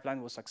your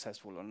pipeline was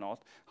successful or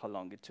not, how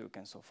long it took,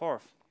 and so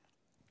forth.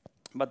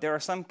 But there are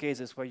some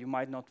cases where you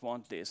might not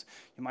want this.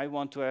 You might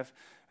want to have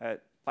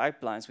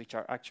pipelines which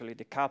are actually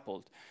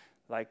decoupled.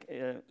 Like,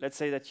 let's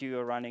say that you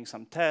are running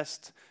some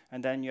tests,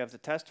 and then you have the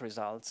test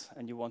results,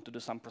 and you want to do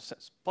some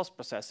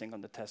post-processing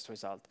on the test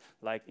result,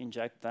 like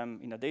inject them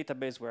in a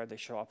database where they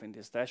show up in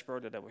this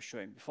dashboard that I was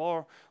showing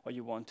before, or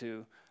you want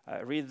to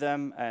read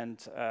them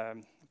and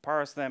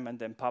parse them and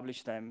then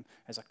publish them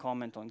as a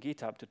comment on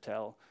GitHub to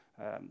tell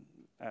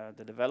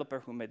the developer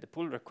who made the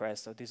pull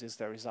request that this is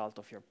the result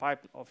of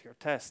your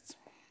tests.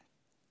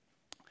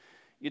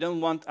 You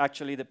don't want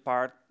actually that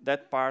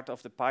part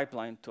of the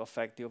pipeline to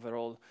affect the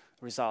overall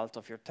result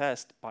of your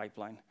test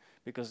pipeline,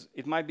 because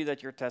it might be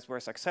that your tests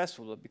were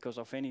successful, but because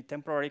of any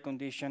temporary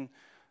condition,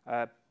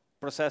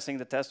 processing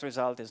the test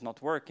result is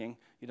not working.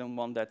 You don't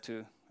want that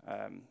to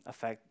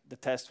affect the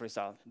test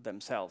result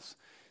themselves.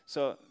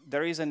 So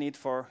there is a need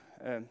for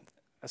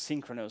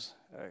asynchronous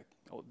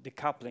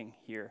decoupling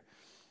here.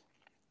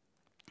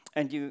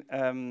 And you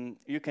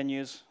can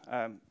use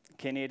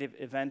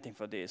Knative eventing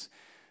for this.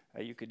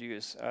 You could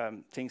use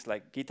things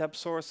like GitHub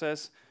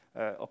sources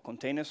or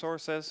container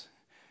sources,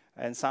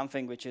 and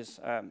something which is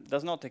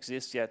does not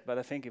exist yet, but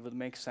I think it would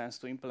make sense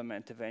to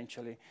implement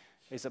eventually,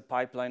 is a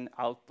pipeline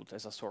output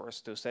as a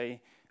source to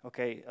say,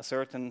 okay, a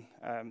certain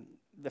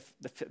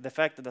the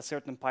fact that a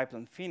certain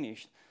pipeline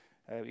finished,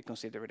 we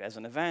consider it as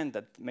an event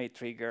that may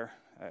trigger,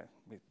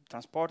 be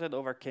transported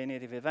over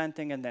Knative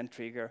eventing and then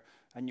trigger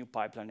a new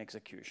pipeline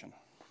execution.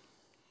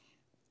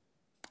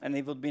 And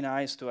it would be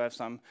nice to have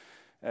some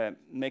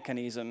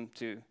mechanism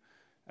to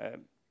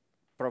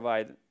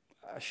provide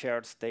a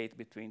shared state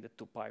between the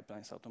 2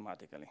 pipelines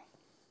automatically.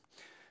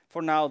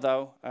 For now,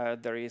 though,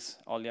 there is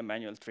only a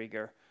manual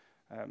trigger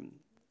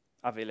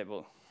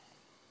available.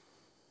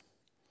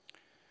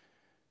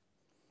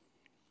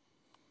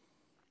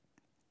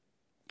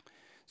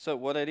 So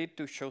what I did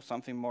to show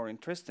something more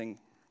interesting,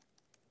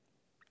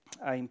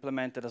 I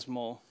implemented a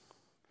small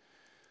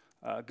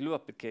Glue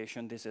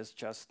application, this is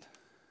just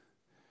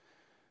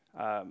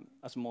a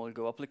small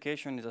Go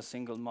application. It's a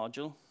single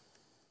module.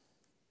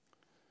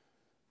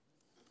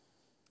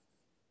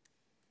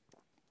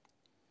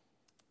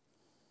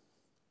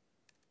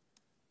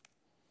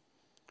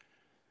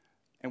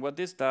 And what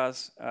this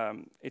does,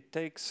 it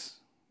takes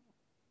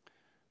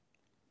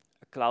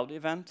a cloud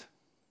event,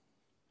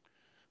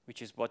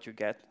 which is what you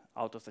get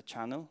out of the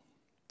channel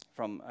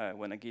from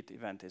when a Git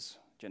event is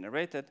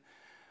generated.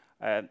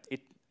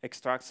 It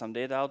extracts some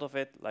data out of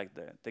it, like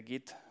the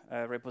Git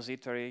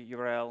repository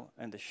URL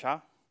and the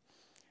SHA.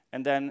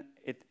 And then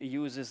it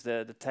uses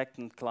the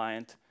Tekton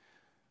client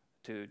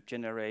to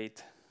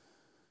generate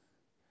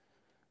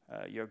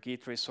your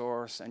Git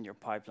resource and your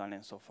pipeline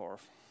and so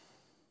forth.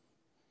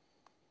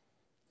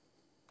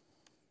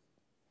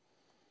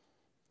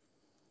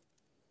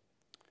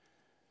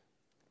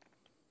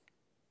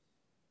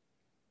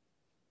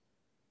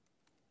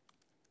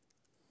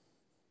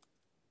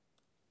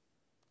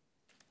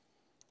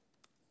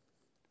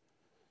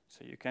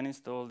 So you can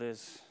install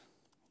this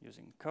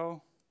using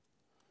Go,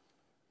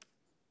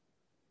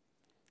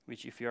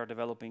 which if you are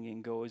developing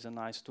in Go is a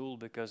nice tool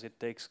because it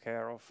takes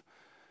care of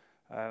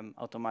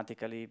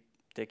automatically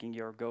taking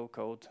your Go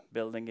code,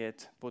 building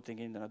it, putting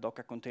it in a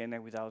Docker container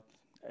without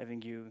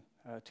having you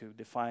to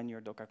define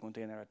your Docker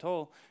container at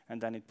all, and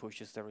then it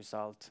pushes the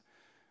result.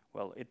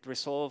 Well, it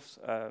resolves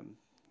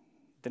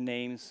the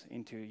names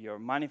into your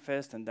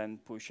manifest and then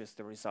pushes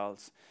the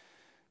results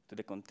to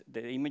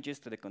the images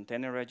to the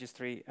container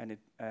registry and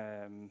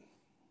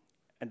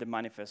the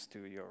manifest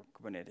to your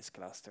Kubernetes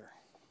cluster.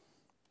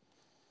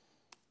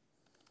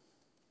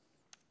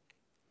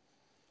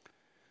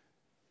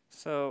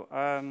 So,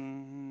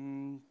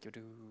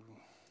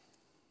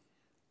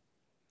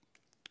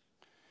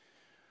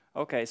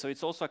 okay, so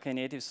it's also a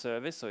Knative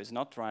service, so it's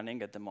not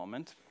running at the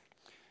moment.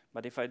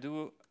 But if I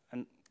do a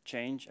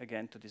change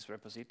again to this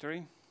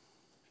repository,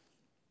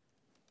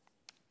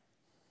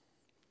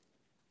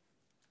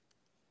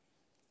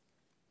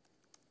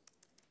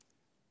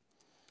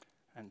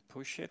 and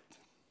push it,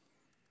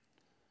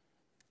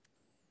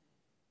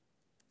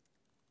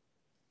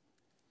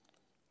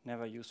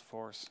 never use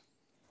force.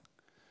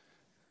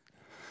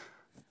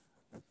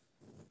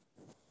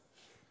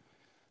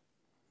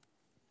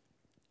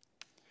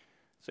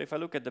 So if I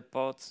look at the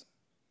pods,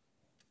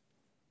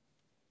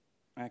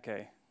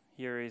 okay,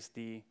 here is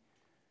the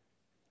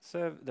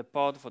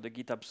pod for the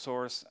GitHub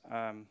source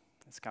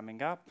is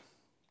coming up.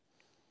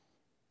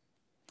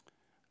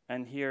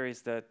 And here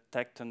is the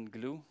Tekton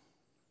glue,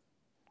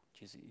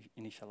 which is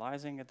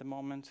initializing at the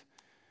moment.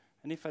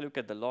 And if I look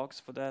at the logs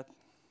for that,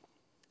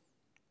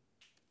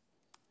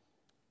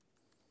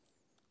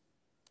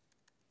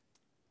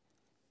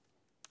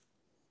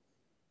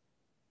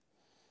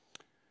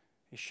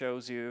 it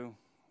shows you,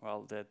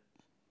 well, the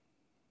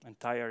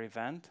entire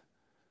event.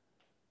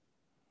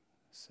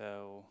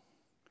 So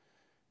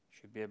you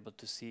should be able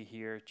to see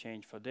here,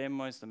 change for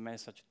demo is the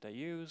message that I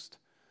used.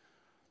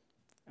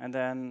 And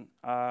then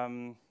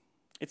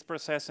it's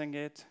processing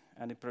it,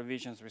 and it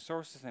provisions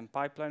resources and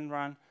pipeline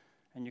run,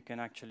 and you can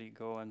actually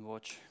go and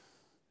watch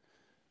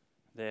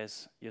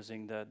this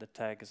using the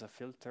tag as a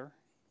filter.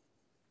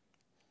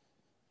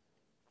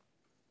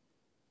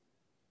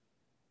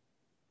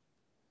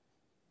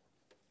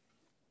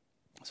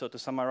 So to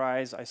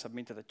summarize, I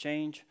submitted a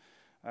change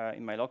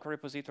in my local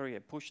repository. I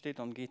pushed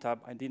it on GitHub.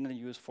 I didn't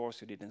use force.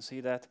 You didn't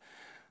see that.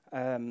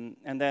 And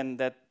then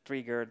that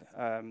triggered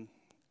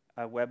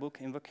a webhook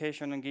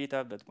invocation on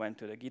GitHub that went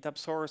to the GitHub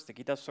source. The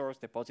GitHub source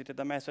deposited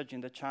a message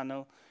in the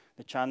channel.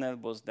 The channel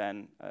was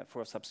then,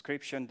 for a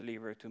subscription,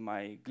 delivered to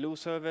my Glue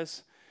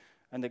service.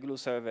 And the Glue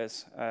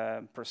service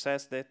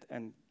processed it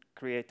and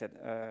created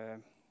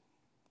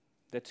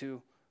the two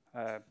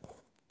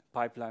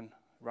pipeline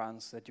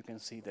runs that you can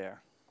see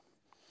there.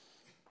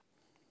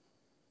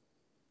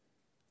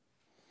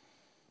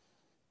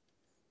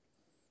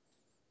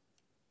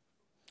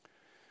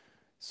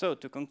 So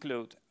to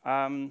conclude,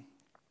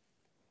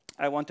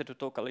 I wanted to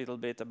talk a little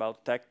bit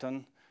about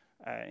Tekton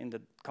in the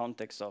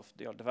context of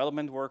your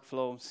development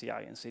workflow,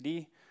 CI and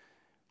CD.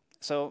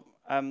 So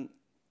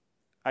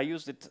I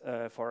used it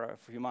for a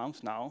few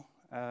months now,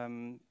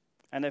 and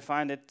I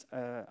find it,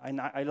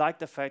 I like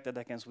the fact that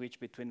I can switch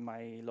between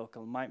my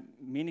local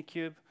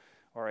Minikube,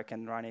 or I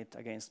can run it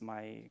against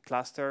my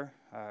cluster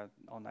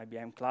on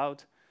IBM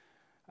Cloud.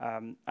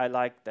 I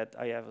like that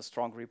I have a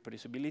strong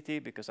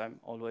reproducibility because I'm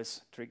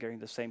always triggering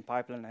the same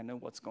pipeline. I know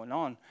what's going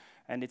on.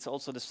 And it's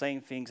also the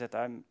same things that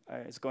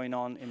is going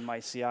on in my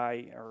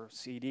CI or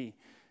CD.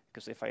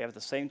 Because if I have the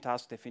same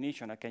task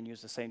definition, I can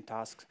use the same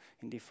tasks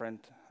in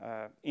different,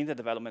 in the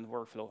development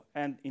workflow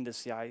and in the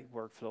CI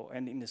workflow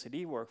and in the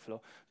CD workflow,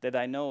 that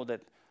I know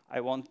that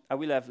I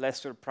will have less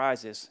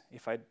surprises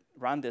if I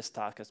run this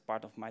task as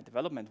part of my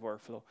development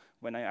workflow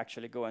when I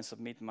actually go and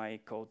submit my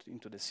code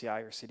into the CI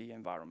or CD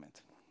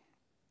environment.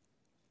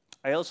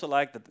 I also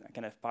like that I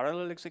can have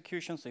parallel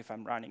execution, so if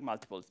I'm running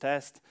multiple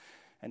tests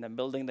and I'm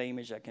building the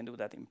image, I can do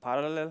that in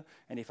parallel.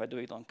 And if I do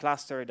it on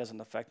cluster, it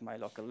doesn't affect my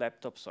local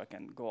laptop, so I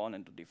can go on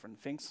and do different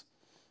things.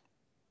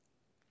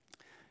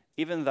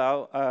 Even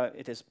though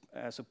it is,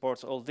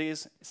 supports all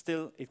these,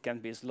 still it can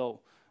be slow.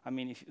 I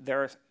mean, if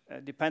there are,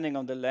 depending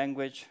on the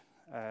language,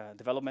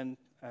 development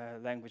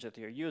language that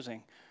you're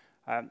using,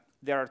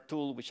 there are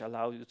tools which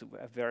allow you to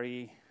a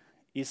very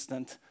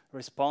instant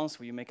response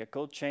where you make a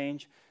code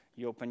change,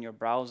 you open your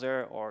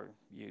browser or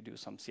you do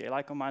some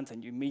CLI commands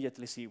and you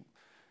immediately see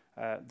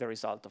the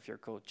result of your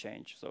code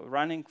change. So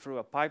running through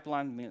a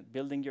pipeline,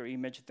 building your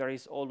image, there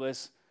is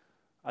always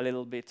a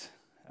little bit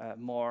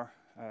more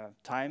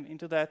time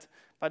into that.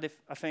 But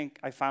I think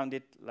I found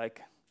it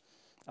like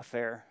a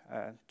fair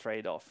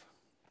trade-off.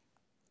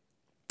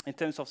 In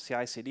terms of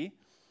CI/CD,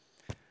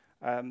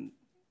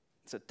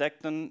 so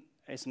Tekton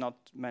is not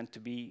meant to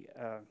be,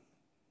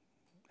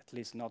 at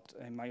least not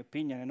in my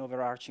opinion, an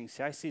overarching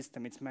CI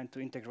system. It's meant to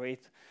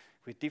integrate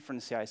with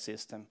different CI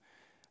systems,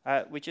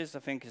 which is, I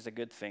think, is a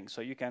good thing.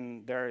 So you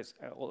can, there is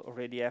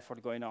already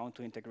effort going on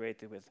to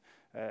integrate it with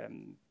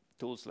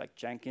tools like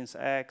Jenkins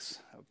X,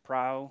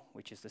 Prow,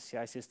 which is the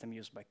CI system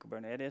used by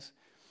Kubernetes.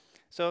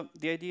 So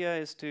the idea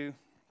is to,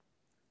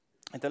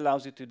 it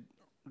allows you to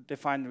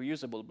define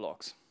reusable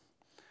blocks.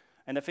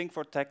 And I think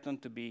for Tekton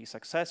to be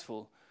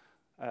successful,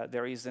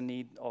 there is a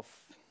need of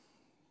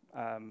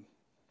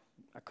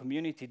a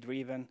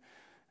community-driven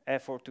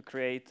effort to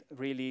create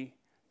really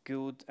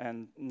good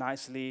and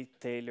nicely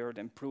tailored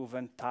and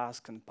proven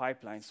tasks and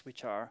pipelines,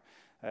 which are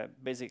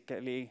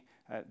basically,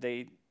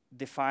 they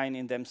define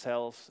in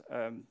themselves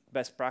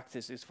best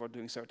practices for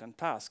doing certain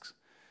tasks.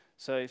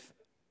 So if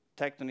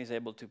Tekton is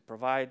able to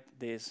provide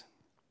this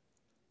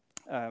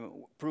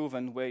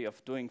proven way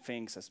of doing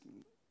things as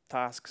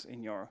tasks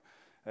in your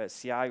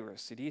CI or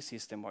CD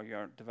system or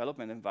your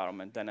development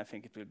environment, then I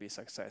think it will be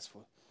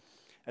successful.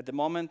 At the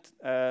moment,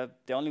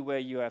 the only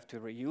way you have to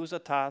reuse a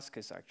task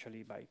is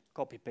actually by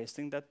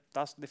copy-pasting that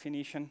task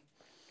definition.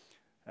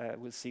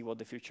 We'll see what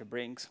the future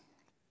brings.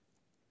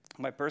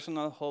 My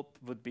personal hope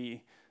would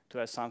be to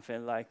have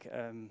something like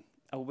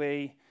a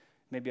way,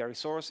 maybe a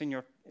resource in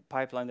your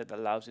pipeline that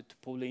allows you to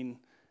pull in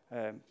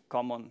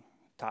common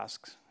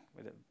tasks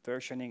with the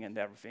versioning and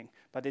everything.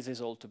 But this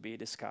is all to be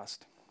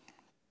discussed.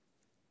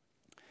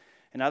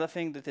 Another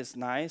thing that is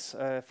nice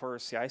for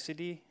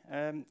CI/CD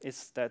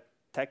is that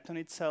Tekton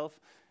itself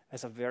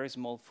has a very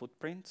small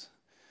footprint.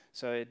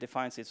 So it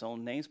defines its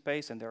own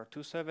namespace, and there are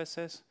two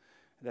services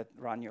that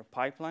run your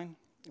pipeline.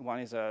 One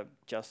is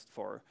just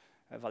for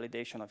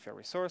validation of your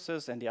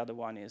resources, and the other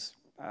one is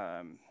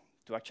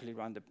to actually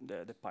run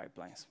the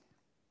pipelines.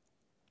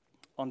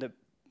 On the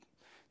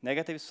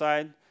negative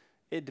side,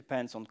 it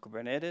depends on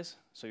Kubernetes,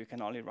 so you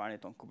can only run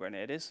it on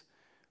Kubernetes.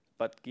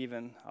 But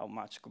given how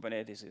much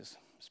Kubernetes is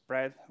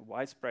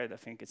widespread, I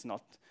think it's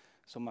not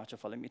so much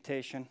of a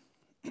limitation.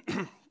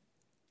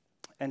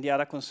 And the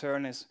other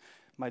concern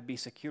might be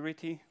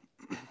security.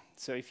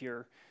 So if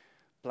you're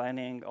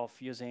planning of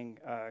using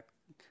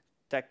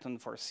Tekton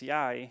for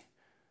CI,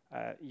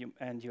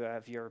 and you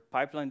have your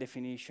pipeline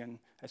definition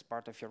as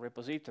part of your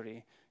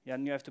repository,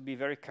 then you have to be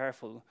very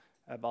careful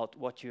about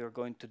what you're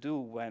going to do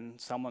when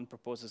someone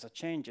proposes a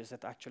changes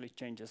that actually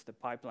changes the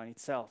pipeline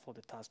itself or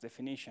the task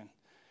definition.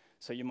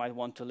 So you might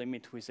want to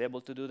limit who is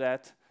able to do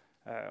that,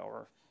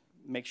 or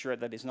make sure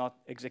that it's not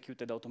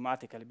executed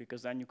automatically,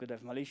 because then you could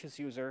have malicious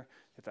users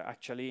that are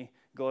actually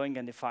going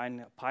and define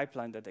a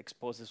pipeline that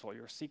exposes all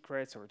your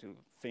secrets or do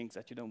things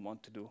that you don't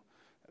want to do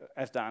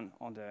as done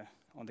on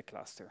the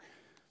cluster.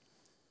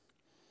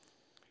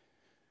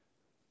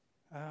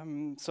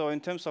 So in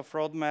terms of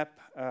roadmap,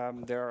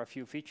 there are a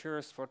few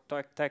features for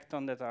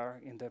Tekton that are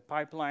in the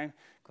pipeline: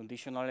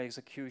 conditional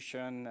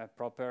execution,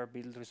 proper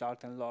build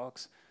result and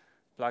logs,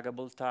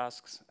 pluggable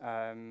tasks,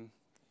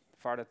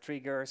 further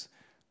triggers,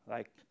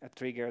 like a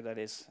trigger that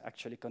is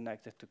actually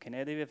connected to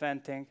Knative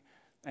eventing.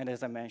 And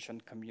as I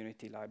mentioned,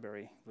 community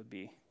library would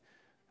be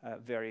a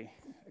very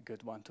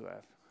good one to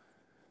have.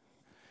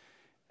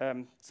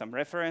 Some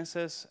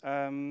references.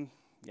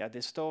 Yeah,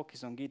 this talk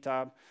is on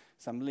GitHub.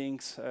 Some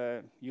links,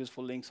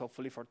 useful links,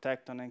 hopefully, for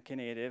Tekton and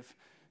Knative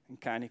and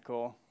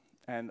Canico,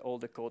 and all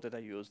the code that I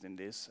used in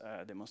these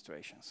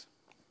demonstrations.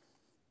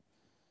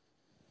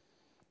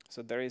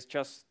 So there is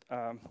just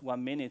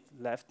 1 minute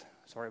left.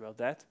 Sorry about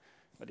that.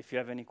 But if you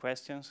have any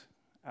questions,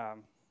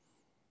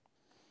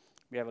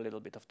 we have a little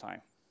bit of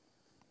time.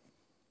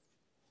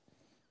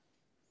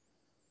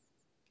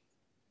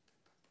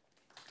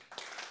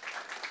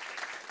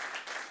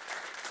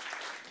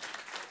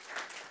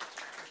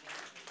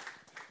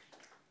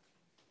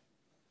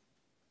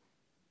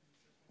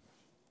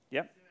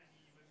 Yeah.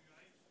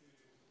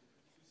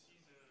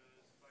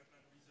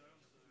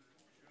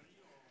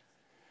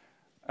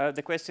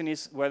 The question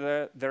is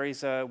whether there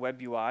is a web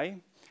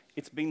UI.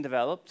 It's being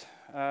developed.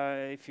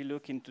 If you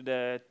look into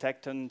the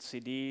Tekton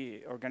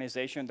CD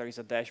organization, there is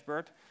a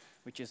dashboard,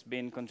 which has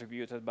been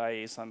contributed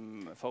by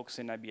some folks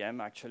in IBM,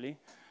 actually,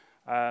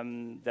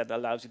 that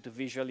allows you to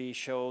visually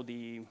show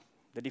the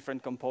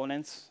different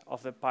components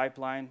of the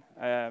pipeline,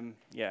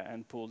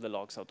 and pull the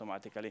logs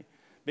automatically.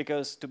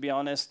 Because, to be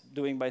honest,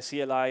 doing by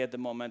CLI at the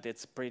moment,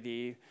 it's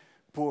pretty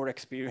poor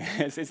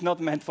experience. It's not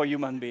meant for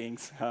human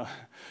beings.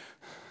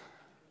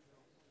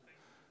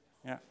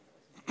 Yeah.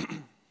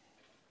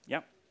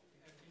 Yeah.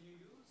 Can you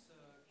use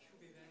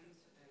Cube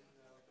events and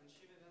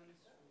OpenShift events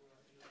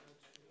in order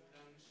to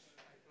launch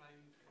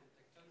pipeline from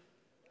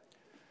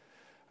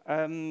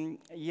Tekton?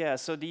 Yeah,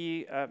 so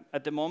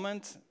at the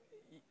moment,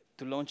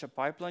 to launch a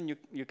pipeline,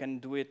 you can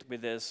do it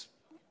with this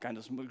kind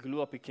of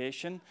glue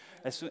application.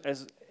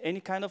 As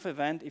any kind of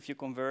event, if you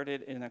convert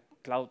it in a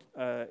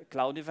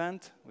cloud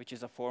event, which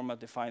is a format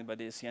defined by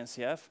the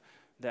CNCF,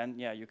 then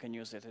yeah, you can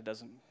use it. It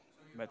doesn't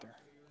matter. So you have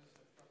to use a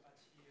third-party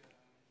application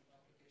in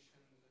order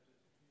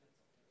to do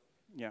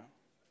that.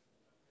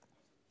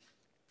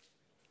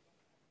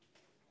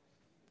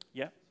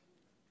 Yeah. Yeah.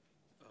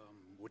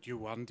 Would you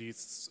run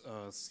these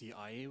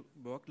CI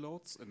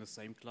workloads in the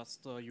same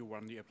cluster you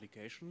run the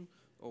application,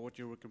 or would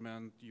you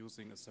recommend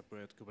using a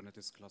separate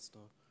Kubernetes cluster?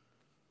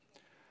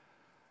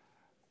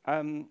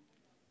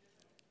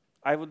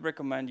 I would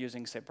recommend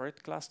using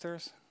separate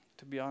clusters,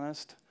 to be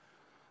honest.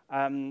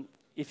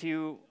 If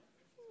you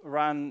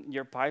run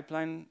your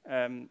pipeline,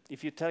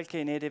 if you tell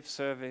Knative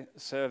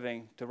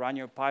serving to run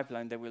your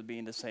pipeline, they will be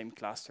in the same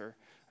cluster.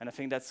 And I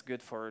think that's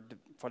good for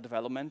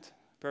development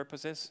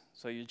purposes.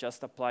 So you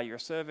just apply your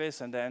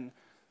service, and then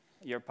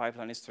your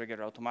pipeline is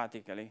triggered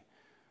automatically.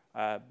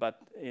 But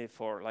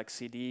for like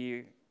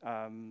CD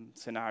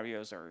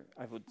scenarios,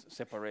 I would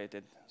separate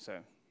it. So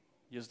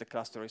use the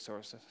cluster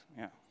resources.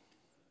 Yeah.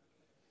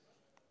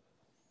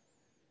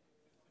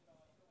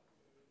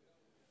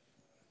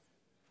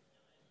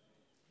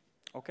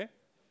 Okay.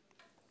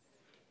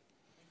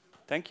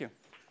 Thank you.